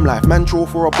 yeah. Crime life, man draw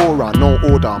for a ball run, no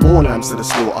order. More lambs to the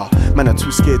slaughter. Man are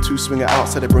too scared to swing it out,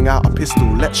 so they bring out a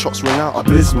pistol. Let shots ring out a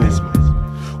blizzard.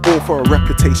 All for a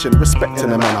reputation, respect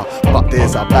in a manner. But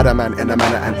there's a badder man in a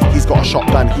manner, and he's got a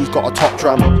shotgun, he's got a top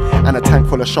drum, and a tank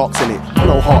full of sharks in it.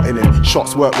 No heart in him,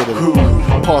 shots work with him. Who?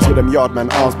 Pass with him, yard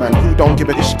man, arms man. Who don't give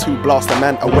a dish to blast a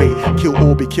man away? Kill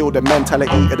or be killed, the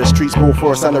mentality of the streets, more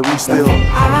for a salary still.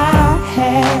 I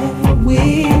had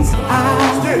wings, I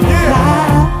fly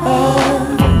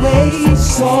away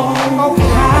so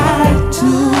high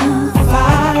to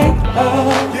find a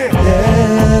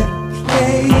better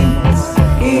place.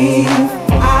 If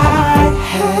I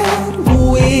had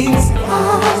wings,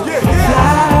 I'd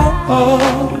fly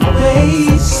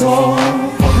away so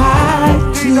high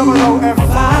to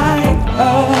find a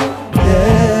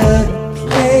better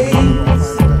place.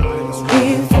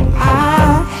 If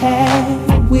I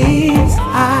had wings,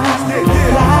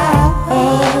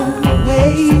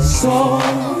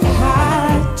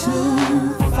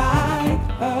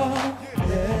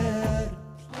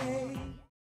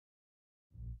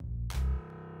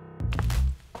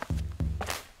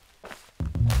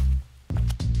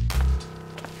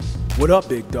 What up,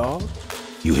 big dog?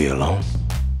 You here alone?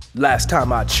 Last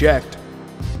time I checked.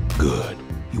 Good.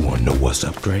 You wanna know what's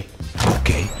up, Dre?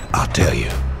 Okay, I'll tell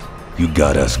you. You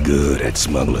got us good at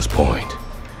Smuggler's Point.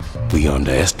 We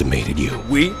underestimated you.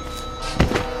 We?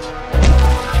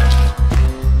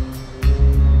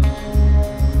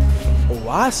 Oh,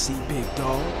 I see, big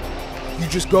dog. You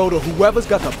just go to whoever's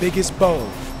got the biggest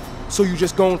bone. So you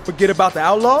just gonna forget about the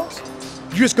outlaws?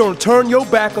 You just gonna turn your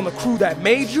back on the crew that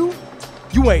made you?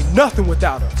 You ain't nothing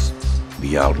without us.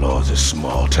 The outlaws is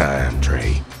small time,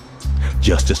 Dre.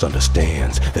 Justice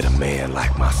understands that a man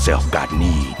like myself got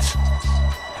needs.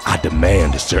 I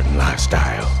demand a certain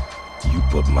lifestyle. You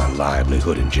put my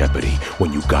livelihood in jeopardy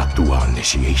when you got through our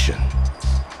initiation.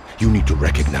 You need to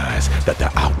recognize that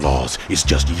the outlaws is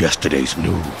just yesterday's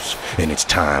news, and it's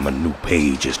time a new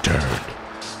page is turned.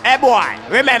 Hey boy,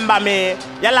 remember me?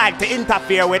 You like to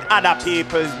interfere with other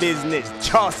people's business.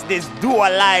 Justice, do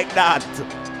it like that.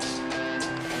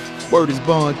 Word is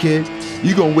bond, kid.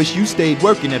 You gonna wish you stayed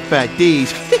working at Fat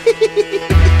D's.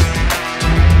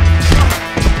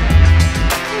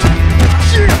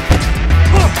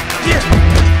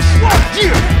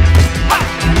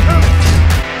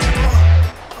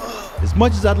 As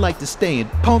much as I'd like to stay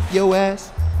and pump your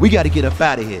ass, we gotta get up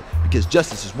out of here because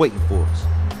justice is waiting for us.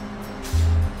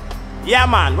 Yeah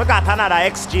man, we got another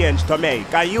exchange to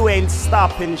make and you ain't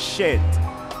stopping shit.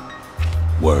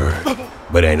 Word,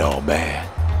 but ain't all bad.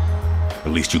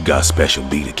 At least you got Special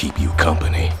B to keep you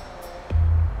company.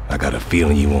 I got a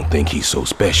feeling you won't think he's so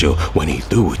special when he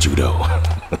through with you though.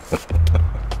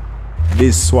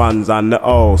 This one's on the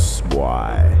house,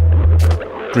 boy.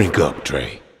 Drink up,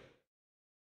 Trey.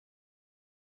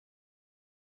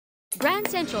 Grand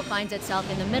Central finds itself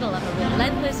in the middle of a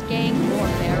relentless gang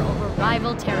warfare over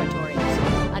rival territories.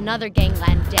 Another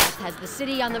gangland death has the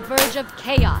city on the verge of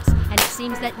chaos, and it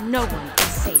seems that no one is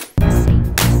safe.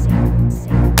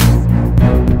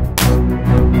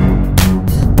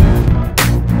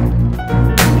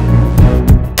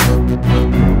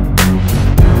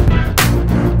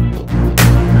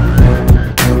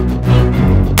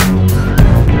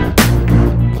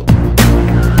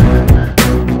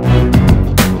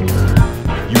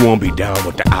 You won't be down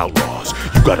with the outlaws.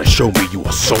 You gotta show me you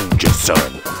a soldier,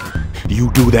 son.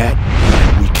 You do that,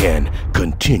 we can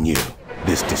continue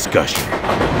this discussion.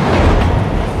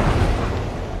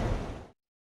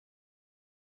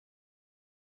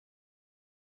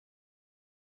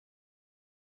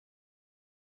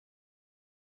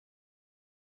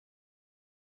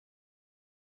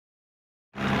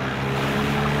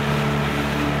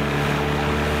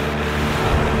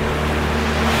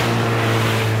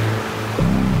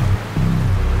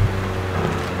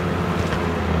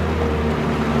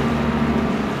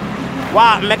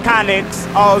 What mechanics,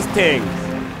 how's things?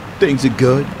 Things are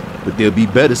good, but they'll be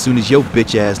better soon as your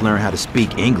bitch ass learn how to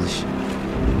speak English.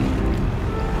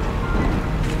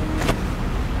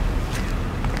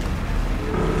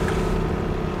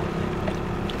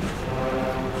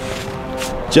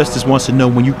 Justice wants to know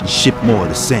when you can ship more of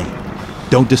the same.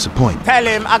 Don't disappoint. Tell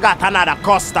him I got another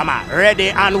customer ready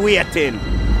and waiting.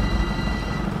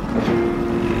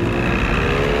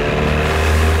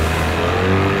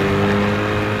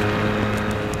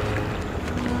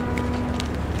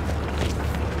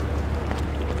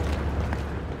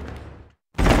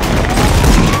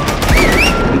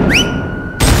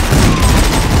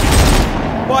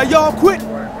 Why y'all quit?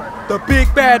 The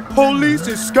big bad police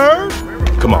is scared?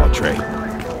 Come on, Trey.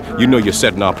 You know you're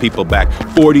setting our people back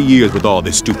 40 years with all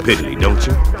this stupidity, don't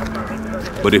you?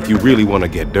 But if you really want to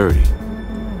get dirty,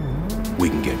 we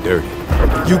can get dirty.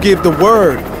 You give the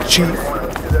word, Chief.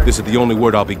 This is the only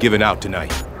word I'll be giving out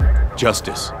tonight.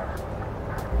 Justice.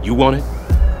 You want it?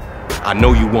 I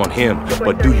know you want him,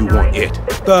 but do you want it?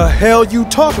 The hell you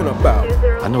talking about?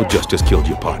 I know Justice killed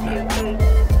your partner.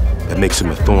 That makes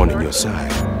him a thorn in your side.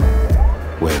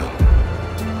 Well,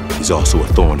 he's also a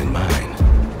thorn in mine,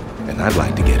 and I'd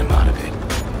like to get him out of it.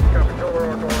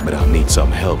 But I'll need some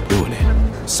help doing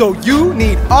it. So you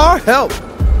need our help?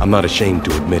 I'm not ashamed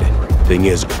to admit it. Thing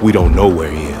is, we don't know where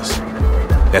he is.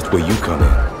 That's where you come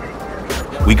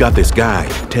in. We got this guy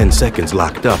 10 seconds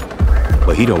locked up,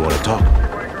 but he don't want to talk.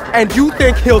 And you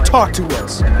think he'll talk to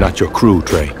us? Not your crew,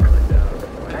 Trey.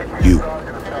 You.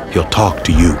 He'll talk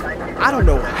to you. I don't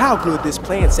know how good this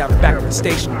plan sounded back at the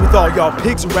station with all y'all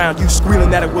pigs around you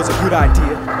squealing that it was a good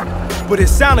idea. But it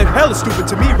sounded hella stupid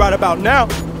to me right about now.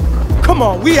 Come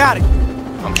on, we out of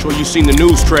here. I'm sure you've seen the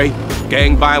news, Trey.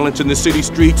 Gang violence in the city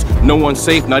streets, no one's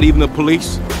safe, not even the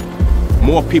police.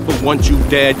 More people want you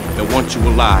dead than want you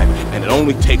alive, and it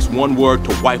only takes one word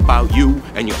to wipe out you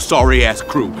and your sorry-ass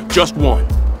crew. Just one.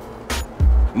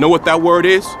 Know what that word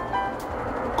is?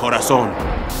 Corazón.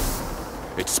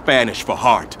 It's Spanish for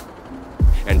heart.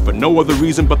 And for no other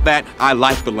reason but that, I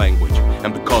like the language.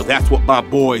 And because that's what my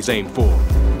boys aim for.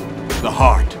 The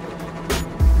heart.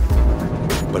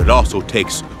 But it also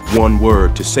takes one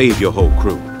word to save your whole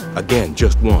crew. Again,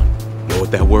 just one. Know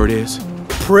what that word is?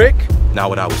 Prick? Not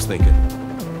what I was thinking.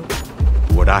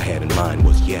 What I had in mind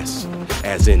was yes.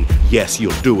 As in, yes,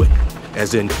 you'll do it.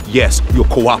 As in, yes, you'll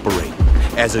cooperate.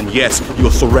 As in, yes, you'll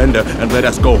surrender and let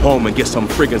us go home and get some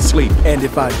friggin' sleep. And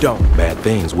if I don't? Bad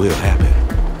things will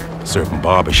happen. Certain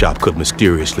barbershop could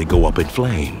mysteriously go up in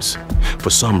flames. For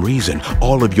some reason,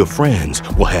 all of your friends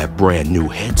will have brand new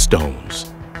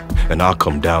headstones. And I'll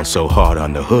come down so hard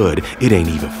on the hood, it ain't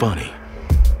even funny.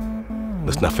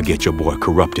 Let's not forget your boy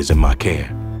Corrupt is in my care.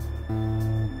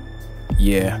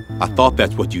 Yeah. I thought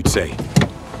that's what you'd say.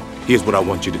 Here's what I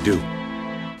want you to do.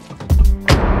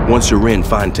 Once you're in,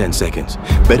 find 10 seconds.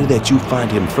 Better that you find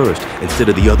him first instead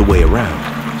of the other way around.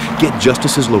 Get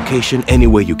Justice's location any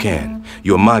way you can.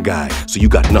 You're my guy, so you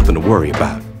got nothing to worry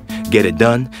about. Get it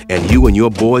done, and you and your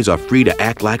boys are free to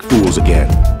act like fools again.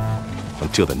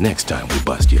 Until the next time we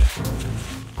bust you.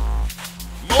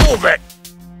 Move it!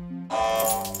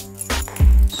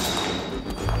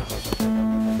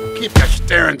 Keep that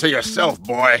staring to yourself,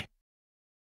 boy.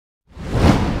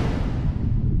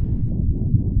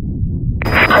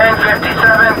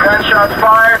 1057, gunshots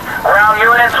fired. Ground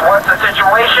units, what's the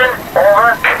situation?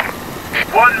 Over.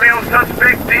 1 male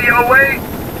suspect DOA,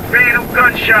 fatal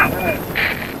gunshot wound.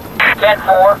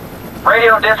 10-4.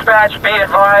 Radio dispatch, be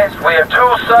advised, we have 2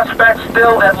 suspects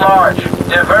still at large.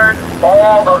 Divert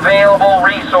all available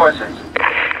resources.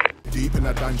 Deep in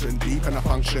a dungeon, deep in a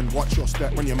function. Watch your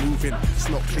step when you're moving. It's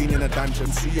not clean in a dungeon.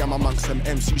 See, I'm amongst some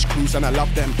MCs crews and I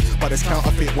love them. But there's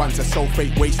counterfeit ones that so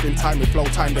fake, wasting time with flow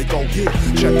time. They go, yeah,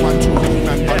 check 1, 2, 3,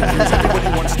 man,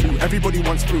 everybody wants to, everybody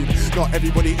wants food. Not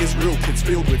everybody is real. Kids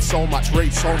filled with so much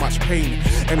rage, so much pain.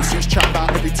 MCs chat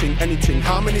about everything, anything.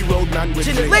 How many roadman with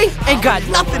Jenny Lee ain't got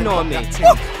nothing on me. Woo,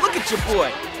 look at your boy.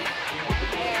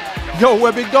 Yo,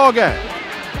 where Big Dog at?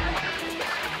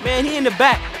 Man, he in the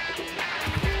back.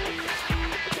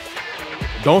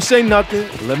 Don't say nothing.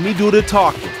 Let me do the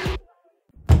talking.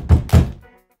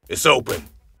 It's open.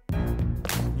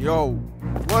 Yo,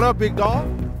 what up, Big Dog?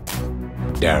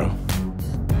 Daryl.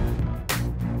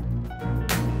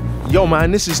 Yo, man,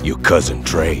 this is your cousin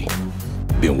Trey.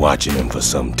 Been watching him for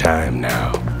some time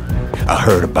now. I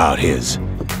heard about his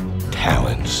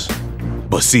talents.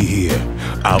 But see here,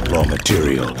 outlaw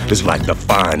material is like the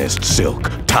finest silk,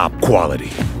 top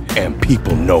quality, and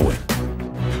people know it.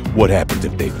 What happens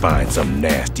if they find some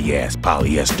nasty-ass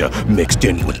polyester mixed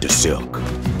in with the silk?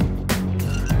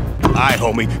 Aye,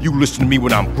 homie, you listen to me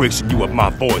when I'm bracing you up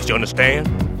my voice, you understand?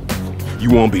 You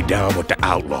won't be down with the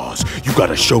outlaws. You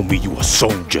gotta show me you a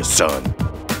soldier, son.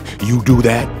 You do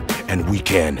that, and we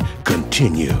can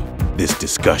continue this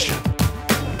discussion.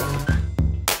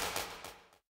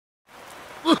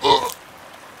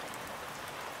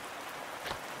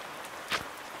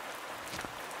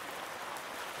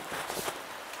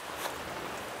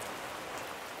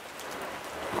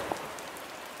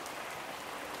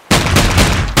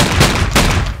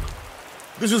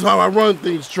 This is how I run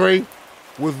things, Trey.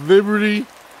 With liberty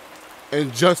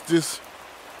and justice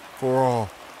for all.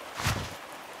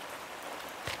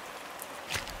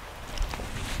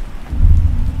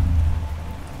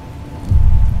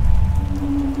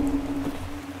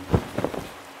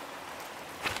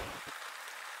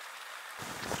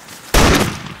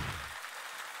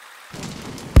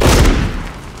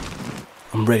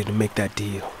 I'm ready to make that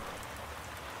deal.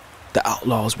 The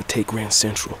outlaws would take Grand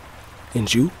Central.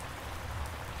 And you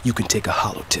can take a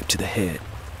hollow tip to the head.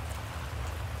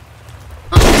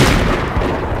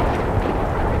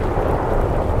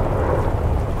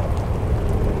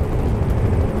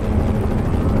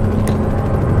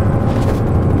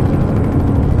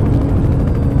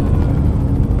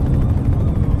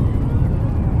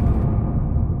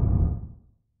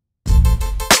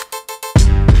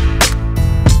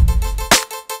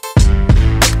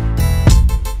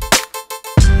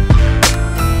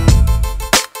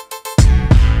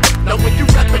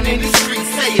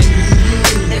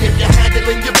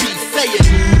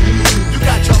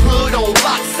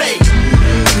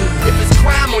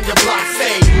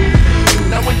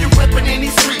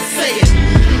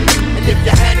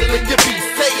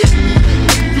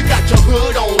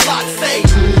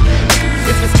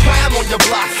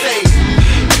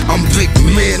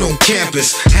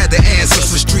 Had the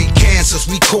answers for street cancers,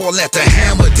 we call that the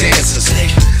hammer dancers.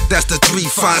 That's the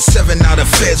 357 now the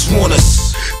feds want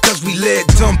us, cause we lead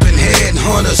dumping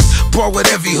headhunters, brought with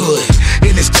every hood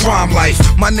in this crime life.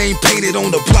 My name painted on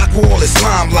the block wall is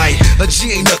limelight. A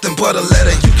G ain't nothing but a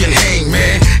letter you can hang,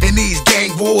 man. In these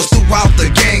gang wars throughout the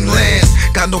ganglands,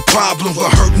 got no problem with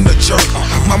hurting the jerk.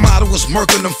 My motto was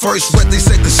murking them first, what they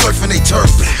said the surfing they turf.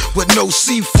 With no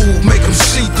seafood, make them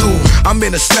see through. I'm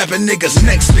in a snapping niggas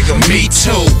next, nigga. Me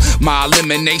too. My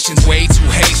elimination's way too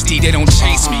hasty. They don't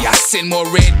chase me. I send more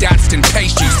red dots than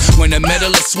pastries. When the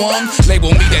medal is swung, label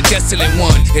me the desolate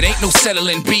one. It ain't no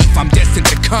settling beef. I'm destined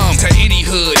to come to any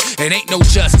hood. It ain't no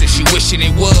justice. You wishing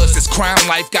it was. This crime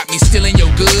life got me stealing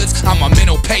your goods. I'm a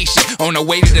mental patient on the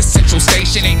way to the central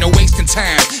station. Ain't no wasting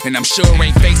time, and I'm sure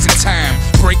ain't facing time.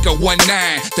 Breaker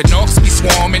 19. The Norks be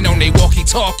swarming on they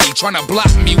walkie-talkie, trying to block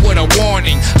me with a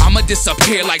warning. I'ma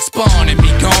disappear like Spawn and be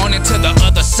gone into the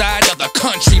other side of the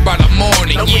country by the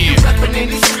morning. Now when you rapping in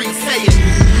these streets, say it.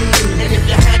 And if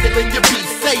you're handling your beat,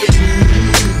 say it.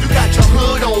 You got your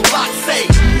hood on lock, say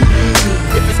it.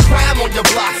 If it's crime on your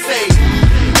block, say it.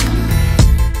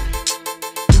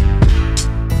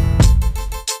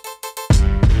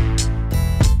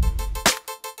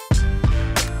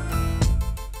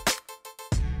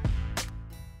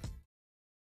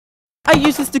 I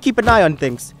use this to keep an eye on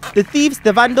things. The thieves,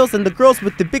 the vandals, and the girls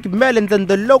with the big melons and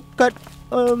the low-cut...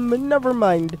 never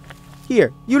mind.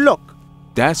 Here, you look.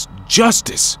 That's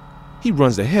Justice. He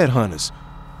runs the headhunters.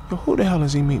 Yo, who the hell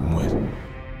is he meeting with?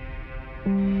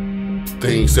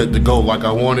 Things set to go like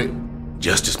I wanted.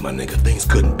 Justice, my nigga, things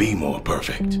couldn't be more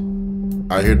perfect.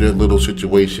 I hear that little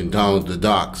situation down at the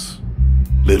docks.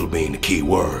 Little being the key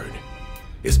word.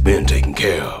 It's been taken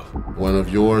care of. One of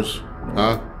yours,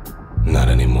 huh? Not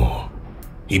anymore.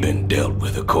 He been dealt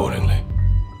with accordingly.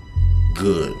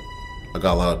 Good. I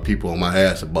got a lot of people on my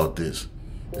ass about this.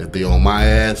 If they on my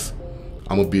ass,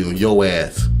 I'm gonna be on your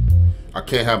ass. I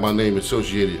can't have my name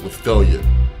associated with failure.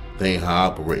 That ain't how I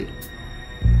operate.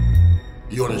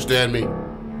 You understand me?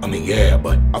 I mean, yeah,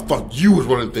 but... I thought you was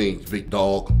running things, big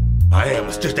dog. I am,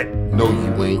 it's just that... No,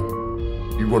 you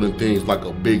ain't. You running things like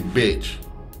a big bitch.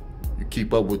 You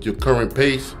keep up with your current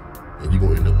pace, and you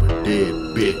gonna end up a dead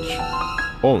bitch.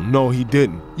 Oh, no, he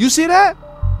didn't. You see that?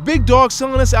 Big Dog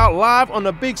selling us out live on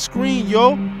the big screen,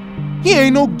 yo. He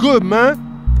ain't no good, man.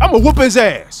 I'ma whoop his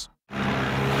ass.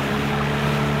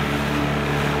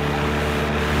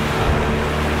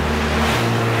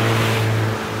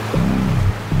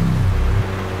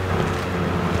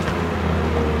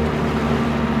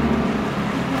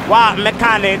 What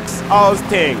mechanics, how's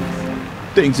things?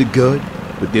 Things are good,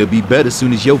 but they'll be better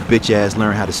soon as your bitch ass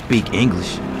learn how to speak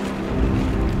English.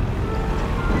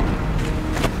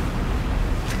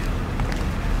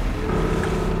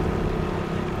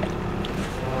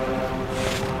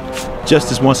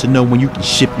 Justice wants to know when you can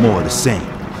ship more of the same.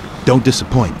 Don't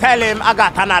disappoint. Tell him I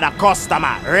got another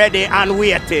customer, ready and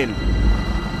waiting.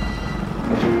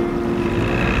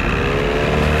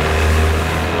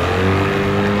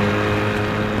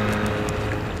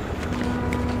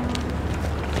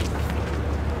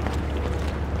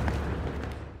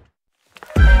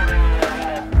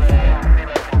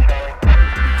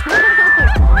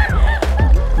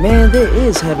 Man, there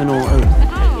is heaven on earth.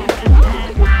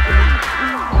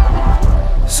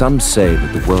 Some say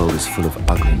that the world is full of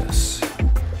ugliness.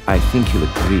 I think you'll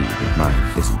agree that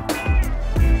mine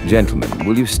isn't. Gentlemen,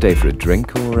 will you stay for a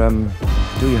drink, or,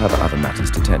 do you have other matters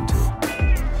to tend to?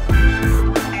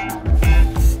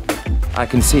 I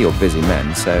can see you're busy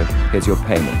men, so here's your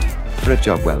payment for a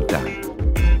job well done.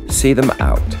 See them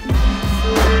out.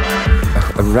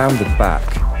 Around the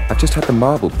back, I've just had the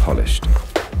marble polished.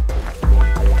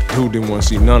 Dude didn't want to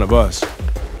see none of us.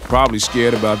 Probably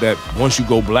scared about that once you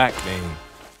go black thing.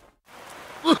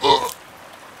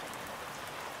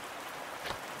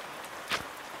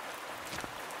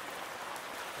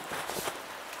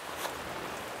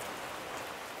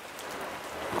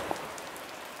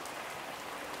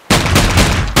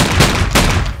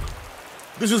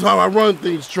 This is how I run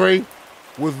things, Trey.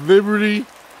 With liberty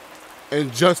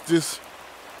and justice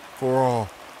for all.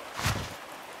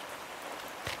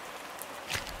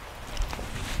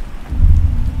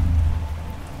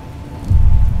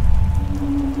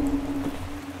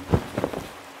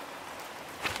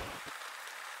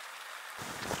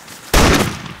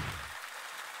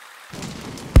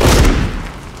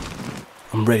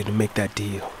 I'm ready to make that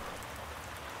deal.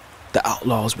 The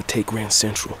outlaws would take Grand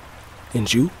Central.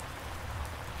 And you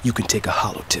can take a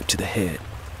hollow tip to the head.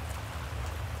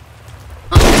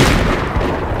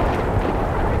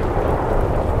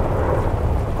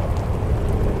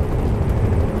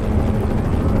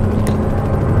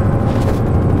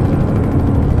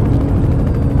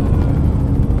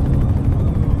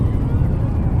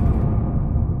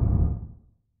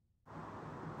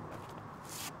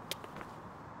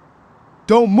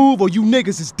 Don't move or you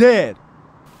niggas is dead.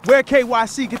 Where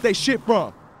KYC get they shit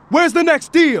from? Where's the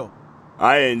next deal?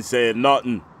 I ain't saying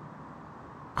nothing.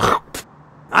 I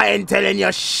ain't telling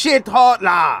you shit,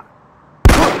 Hotla.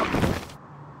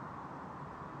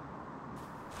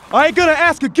 I ain't gonna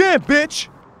ask again, bitch.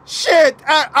 Shit!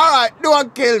 Alright,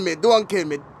 don't kill me, don't kill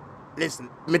me. Listen,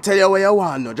 me tell you what you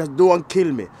want now, just don't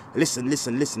kill me. Listen.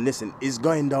 It's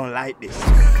going down like this.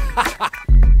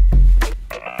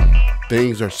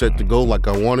 Things are set to go like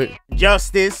I wanted.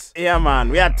 Justice, yeah man,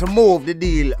 we had to move the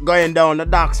deal going down the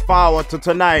docks forward to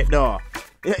tonight though.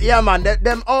 Yeah man,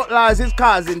 them outlaws is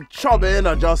causing trouble, you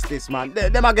know, Justice man.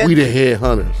 Them again. We the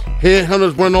headhunters.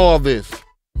 Headhunters run all this.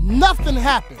 Nothing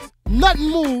happens, nothing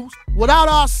moves without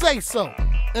our say-so.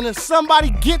 And if somebody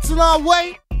gets in our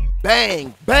way,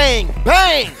 bang, bang,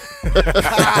 bang!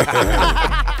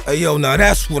 Hey yo, now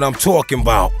that's what I'm talking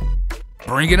about.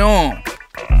 Bring it on.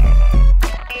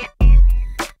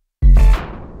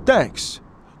 Thanks.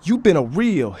 You've been a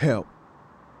real help.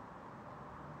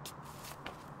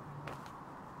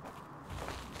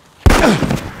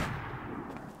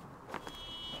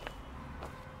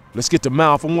 Let's get to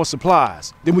Mal for more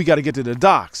supplies. Then we gotta get to the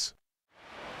docks.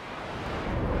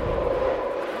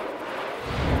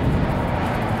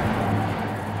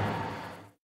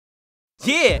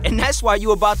 Yeah, and that's why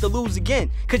you about to lose again,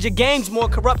 cause your game's more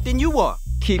corrupt than you are.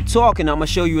 Keep talking, I'ma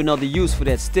show you another use for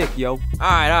that stick, yo.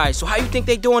 Alright, so how you think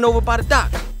they doing over by the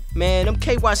dock? Man, them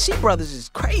KYC brothers is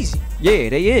crazy. Yeah,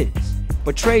 they is.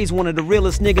 But Trey's one of the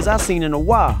realest niggas I seen in a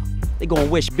while. They gonna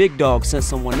wish Big Dog sent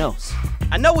someone else.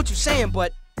 I know what you're saying,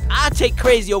 but I take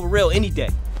crazy over real any day.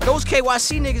 Those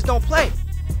KYC niggas don't play.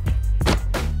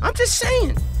 I'm just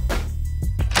saying.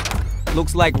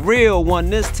 Looks like real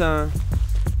won this time.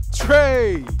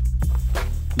 Trey!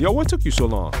 Yo, what took you so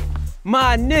long?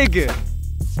 My nigga.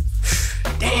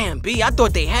 Damn, B, I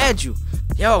thought they had you.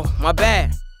 Yo, my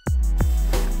bad.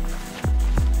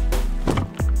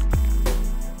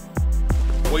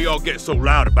 What y'all get so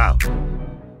loud about?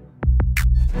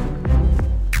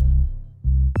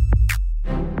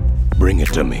 Bring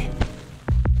it to me.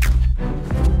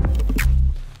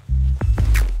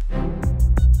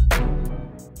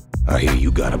 I hear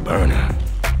you got a burner.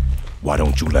 Why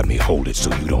don't you let me hold it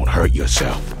so you don't hurt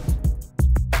yourself?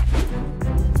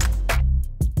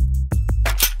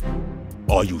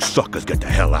 All you suckers get the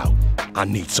hell out. I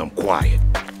need some quiet.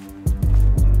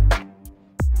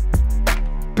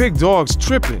 Big Dog's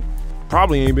tripping.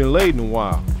 Probably ain't been laid in a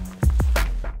while.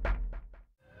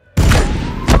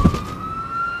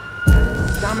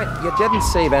 Damn it, you didn't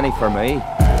save any for me.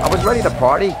 I was ready to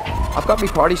party. I've got my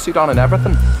party suit on and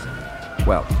everything.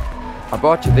 Well, I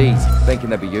bought you these, thinking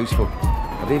they'd be useful.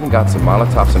 I've even got some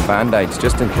Molotovs and Band-Aids,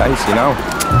 just in case, you know.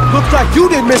 Looks like you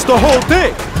didn't miss the whole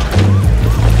thing.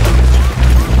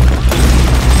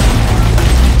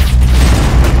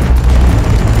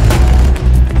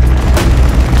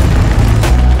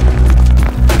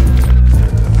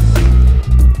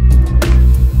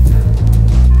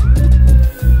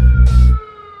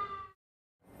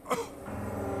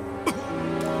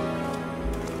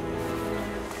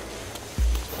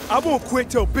 I won't quit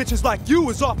till bitches like you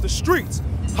is off the streets.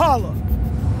 Holla!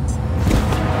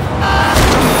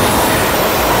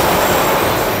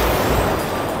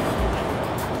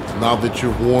 Now that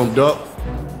you're warmed up,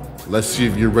 let's see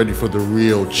if you're ready for the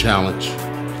real challenge.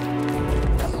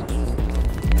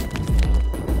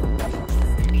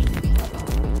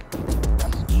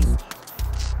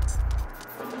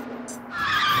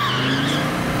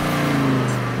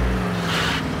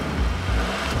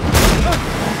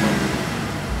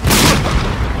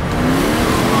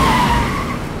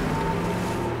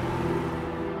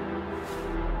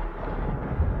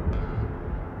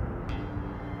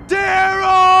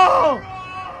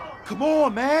 Come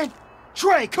on, man.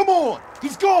 Trey, come on.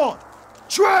 He's gone.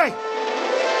 Trey!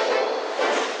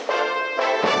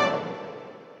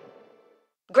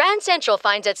 Grand Central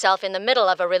finds itself in the middle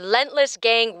of a relentless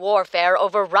gang warfare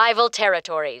over rival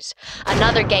territories.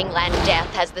 Another gangland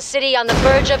death has the city on the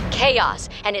verge of chaos,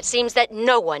 and it seems that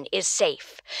no one is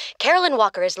safe. Carolyn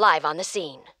Walker is live on the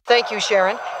scene. Thank you,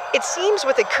 Sharon. It seems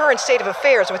with the current state of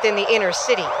affairs within the inner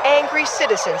city, angry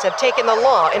citizens have taken the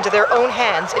law into their own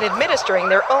hands in administering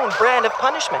their own brand of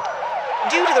punishment.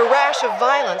 Due to the rash of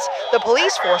violence, the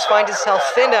police force finds itself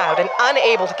thinned out and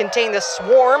unable to contain the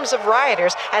swarms of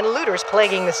rioters and looters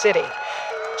plaguing the city.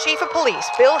 Chief of Police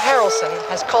Bill Harrelson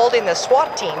has called in the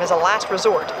SWAT team as a last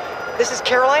resort. This is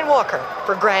Caroline Walker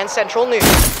for Grand Central News.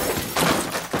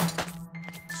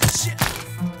 Shit!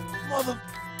 Mother...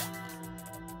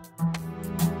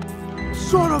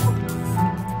 Son of a...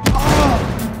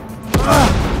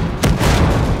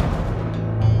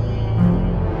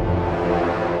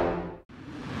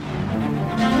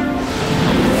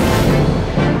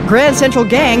 Grand Central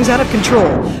gang's out of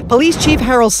control. Police Chief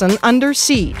Harrelson under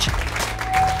siege.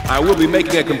 I will be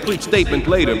making a complete statement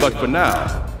later, but for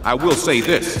now, I will say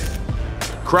this.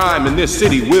 Crime in this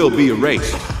city will be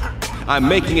erased. I'm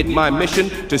making it my mission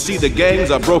to see the gangs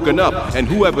are broken up and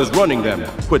whoever's running them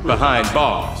put behind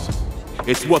bars.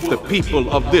 It's what the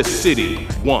people of this city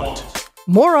want.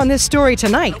 More on this story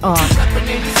tonight on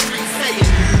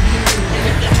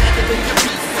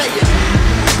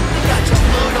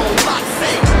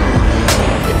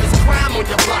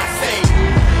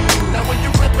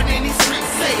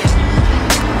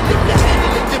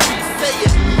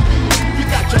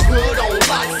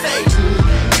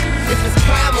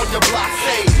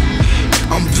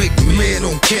I'm big man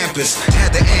on campus.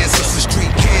 Had the answers for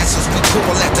street cancers. We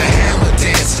call that the hammer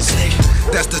dancers.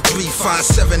 That's the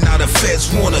 357 now the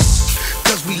feds want us.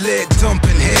 Cause we led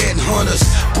dumping head hunters.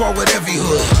 Brought with every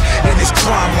hood in this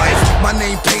crime life. My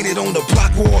name painted on the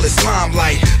block wall is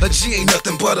limelight. A G ain't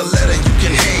nothing but a letter you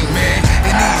can hang, man.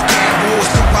 And these gang wars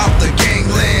throughout the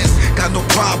ganglands. Got no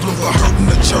problem with hurting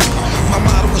the jerk. My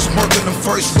motto is murking them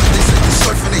first when they say they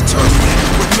surfing they turf.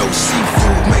 With no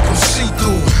seafood, make them see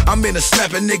through. I'm in a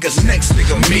snapping niggas next,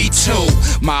 nigga, Me too.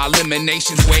 My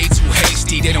elimination's way too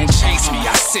hasty. They don't chase me.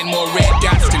 I send more red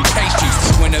dots than pastries.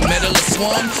 When the metal is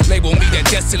swung, label me that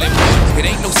desolate one. It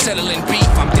ain't no settling beef.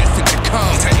 I'm destined to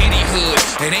come to any hood.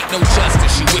 It ain't no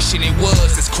justice. You wishing it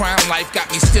was. This crime life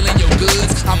got me stealing your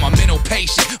goods. I'm a mental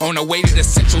patient on the way to the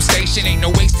central station. Ain't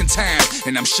no wasting time,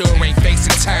 and I'm sure ain't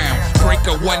facing time.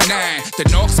 Breaker 19. The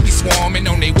Norks be swarming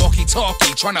on they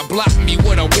walkie-talkie, trying to block me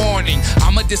with a warning.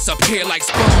 I'ma disappear like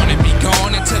Spawn and be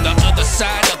gone into the other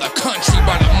side of the country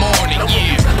by the morning,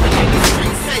 yeah.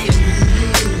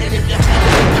 And if you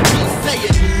have it, say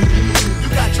it.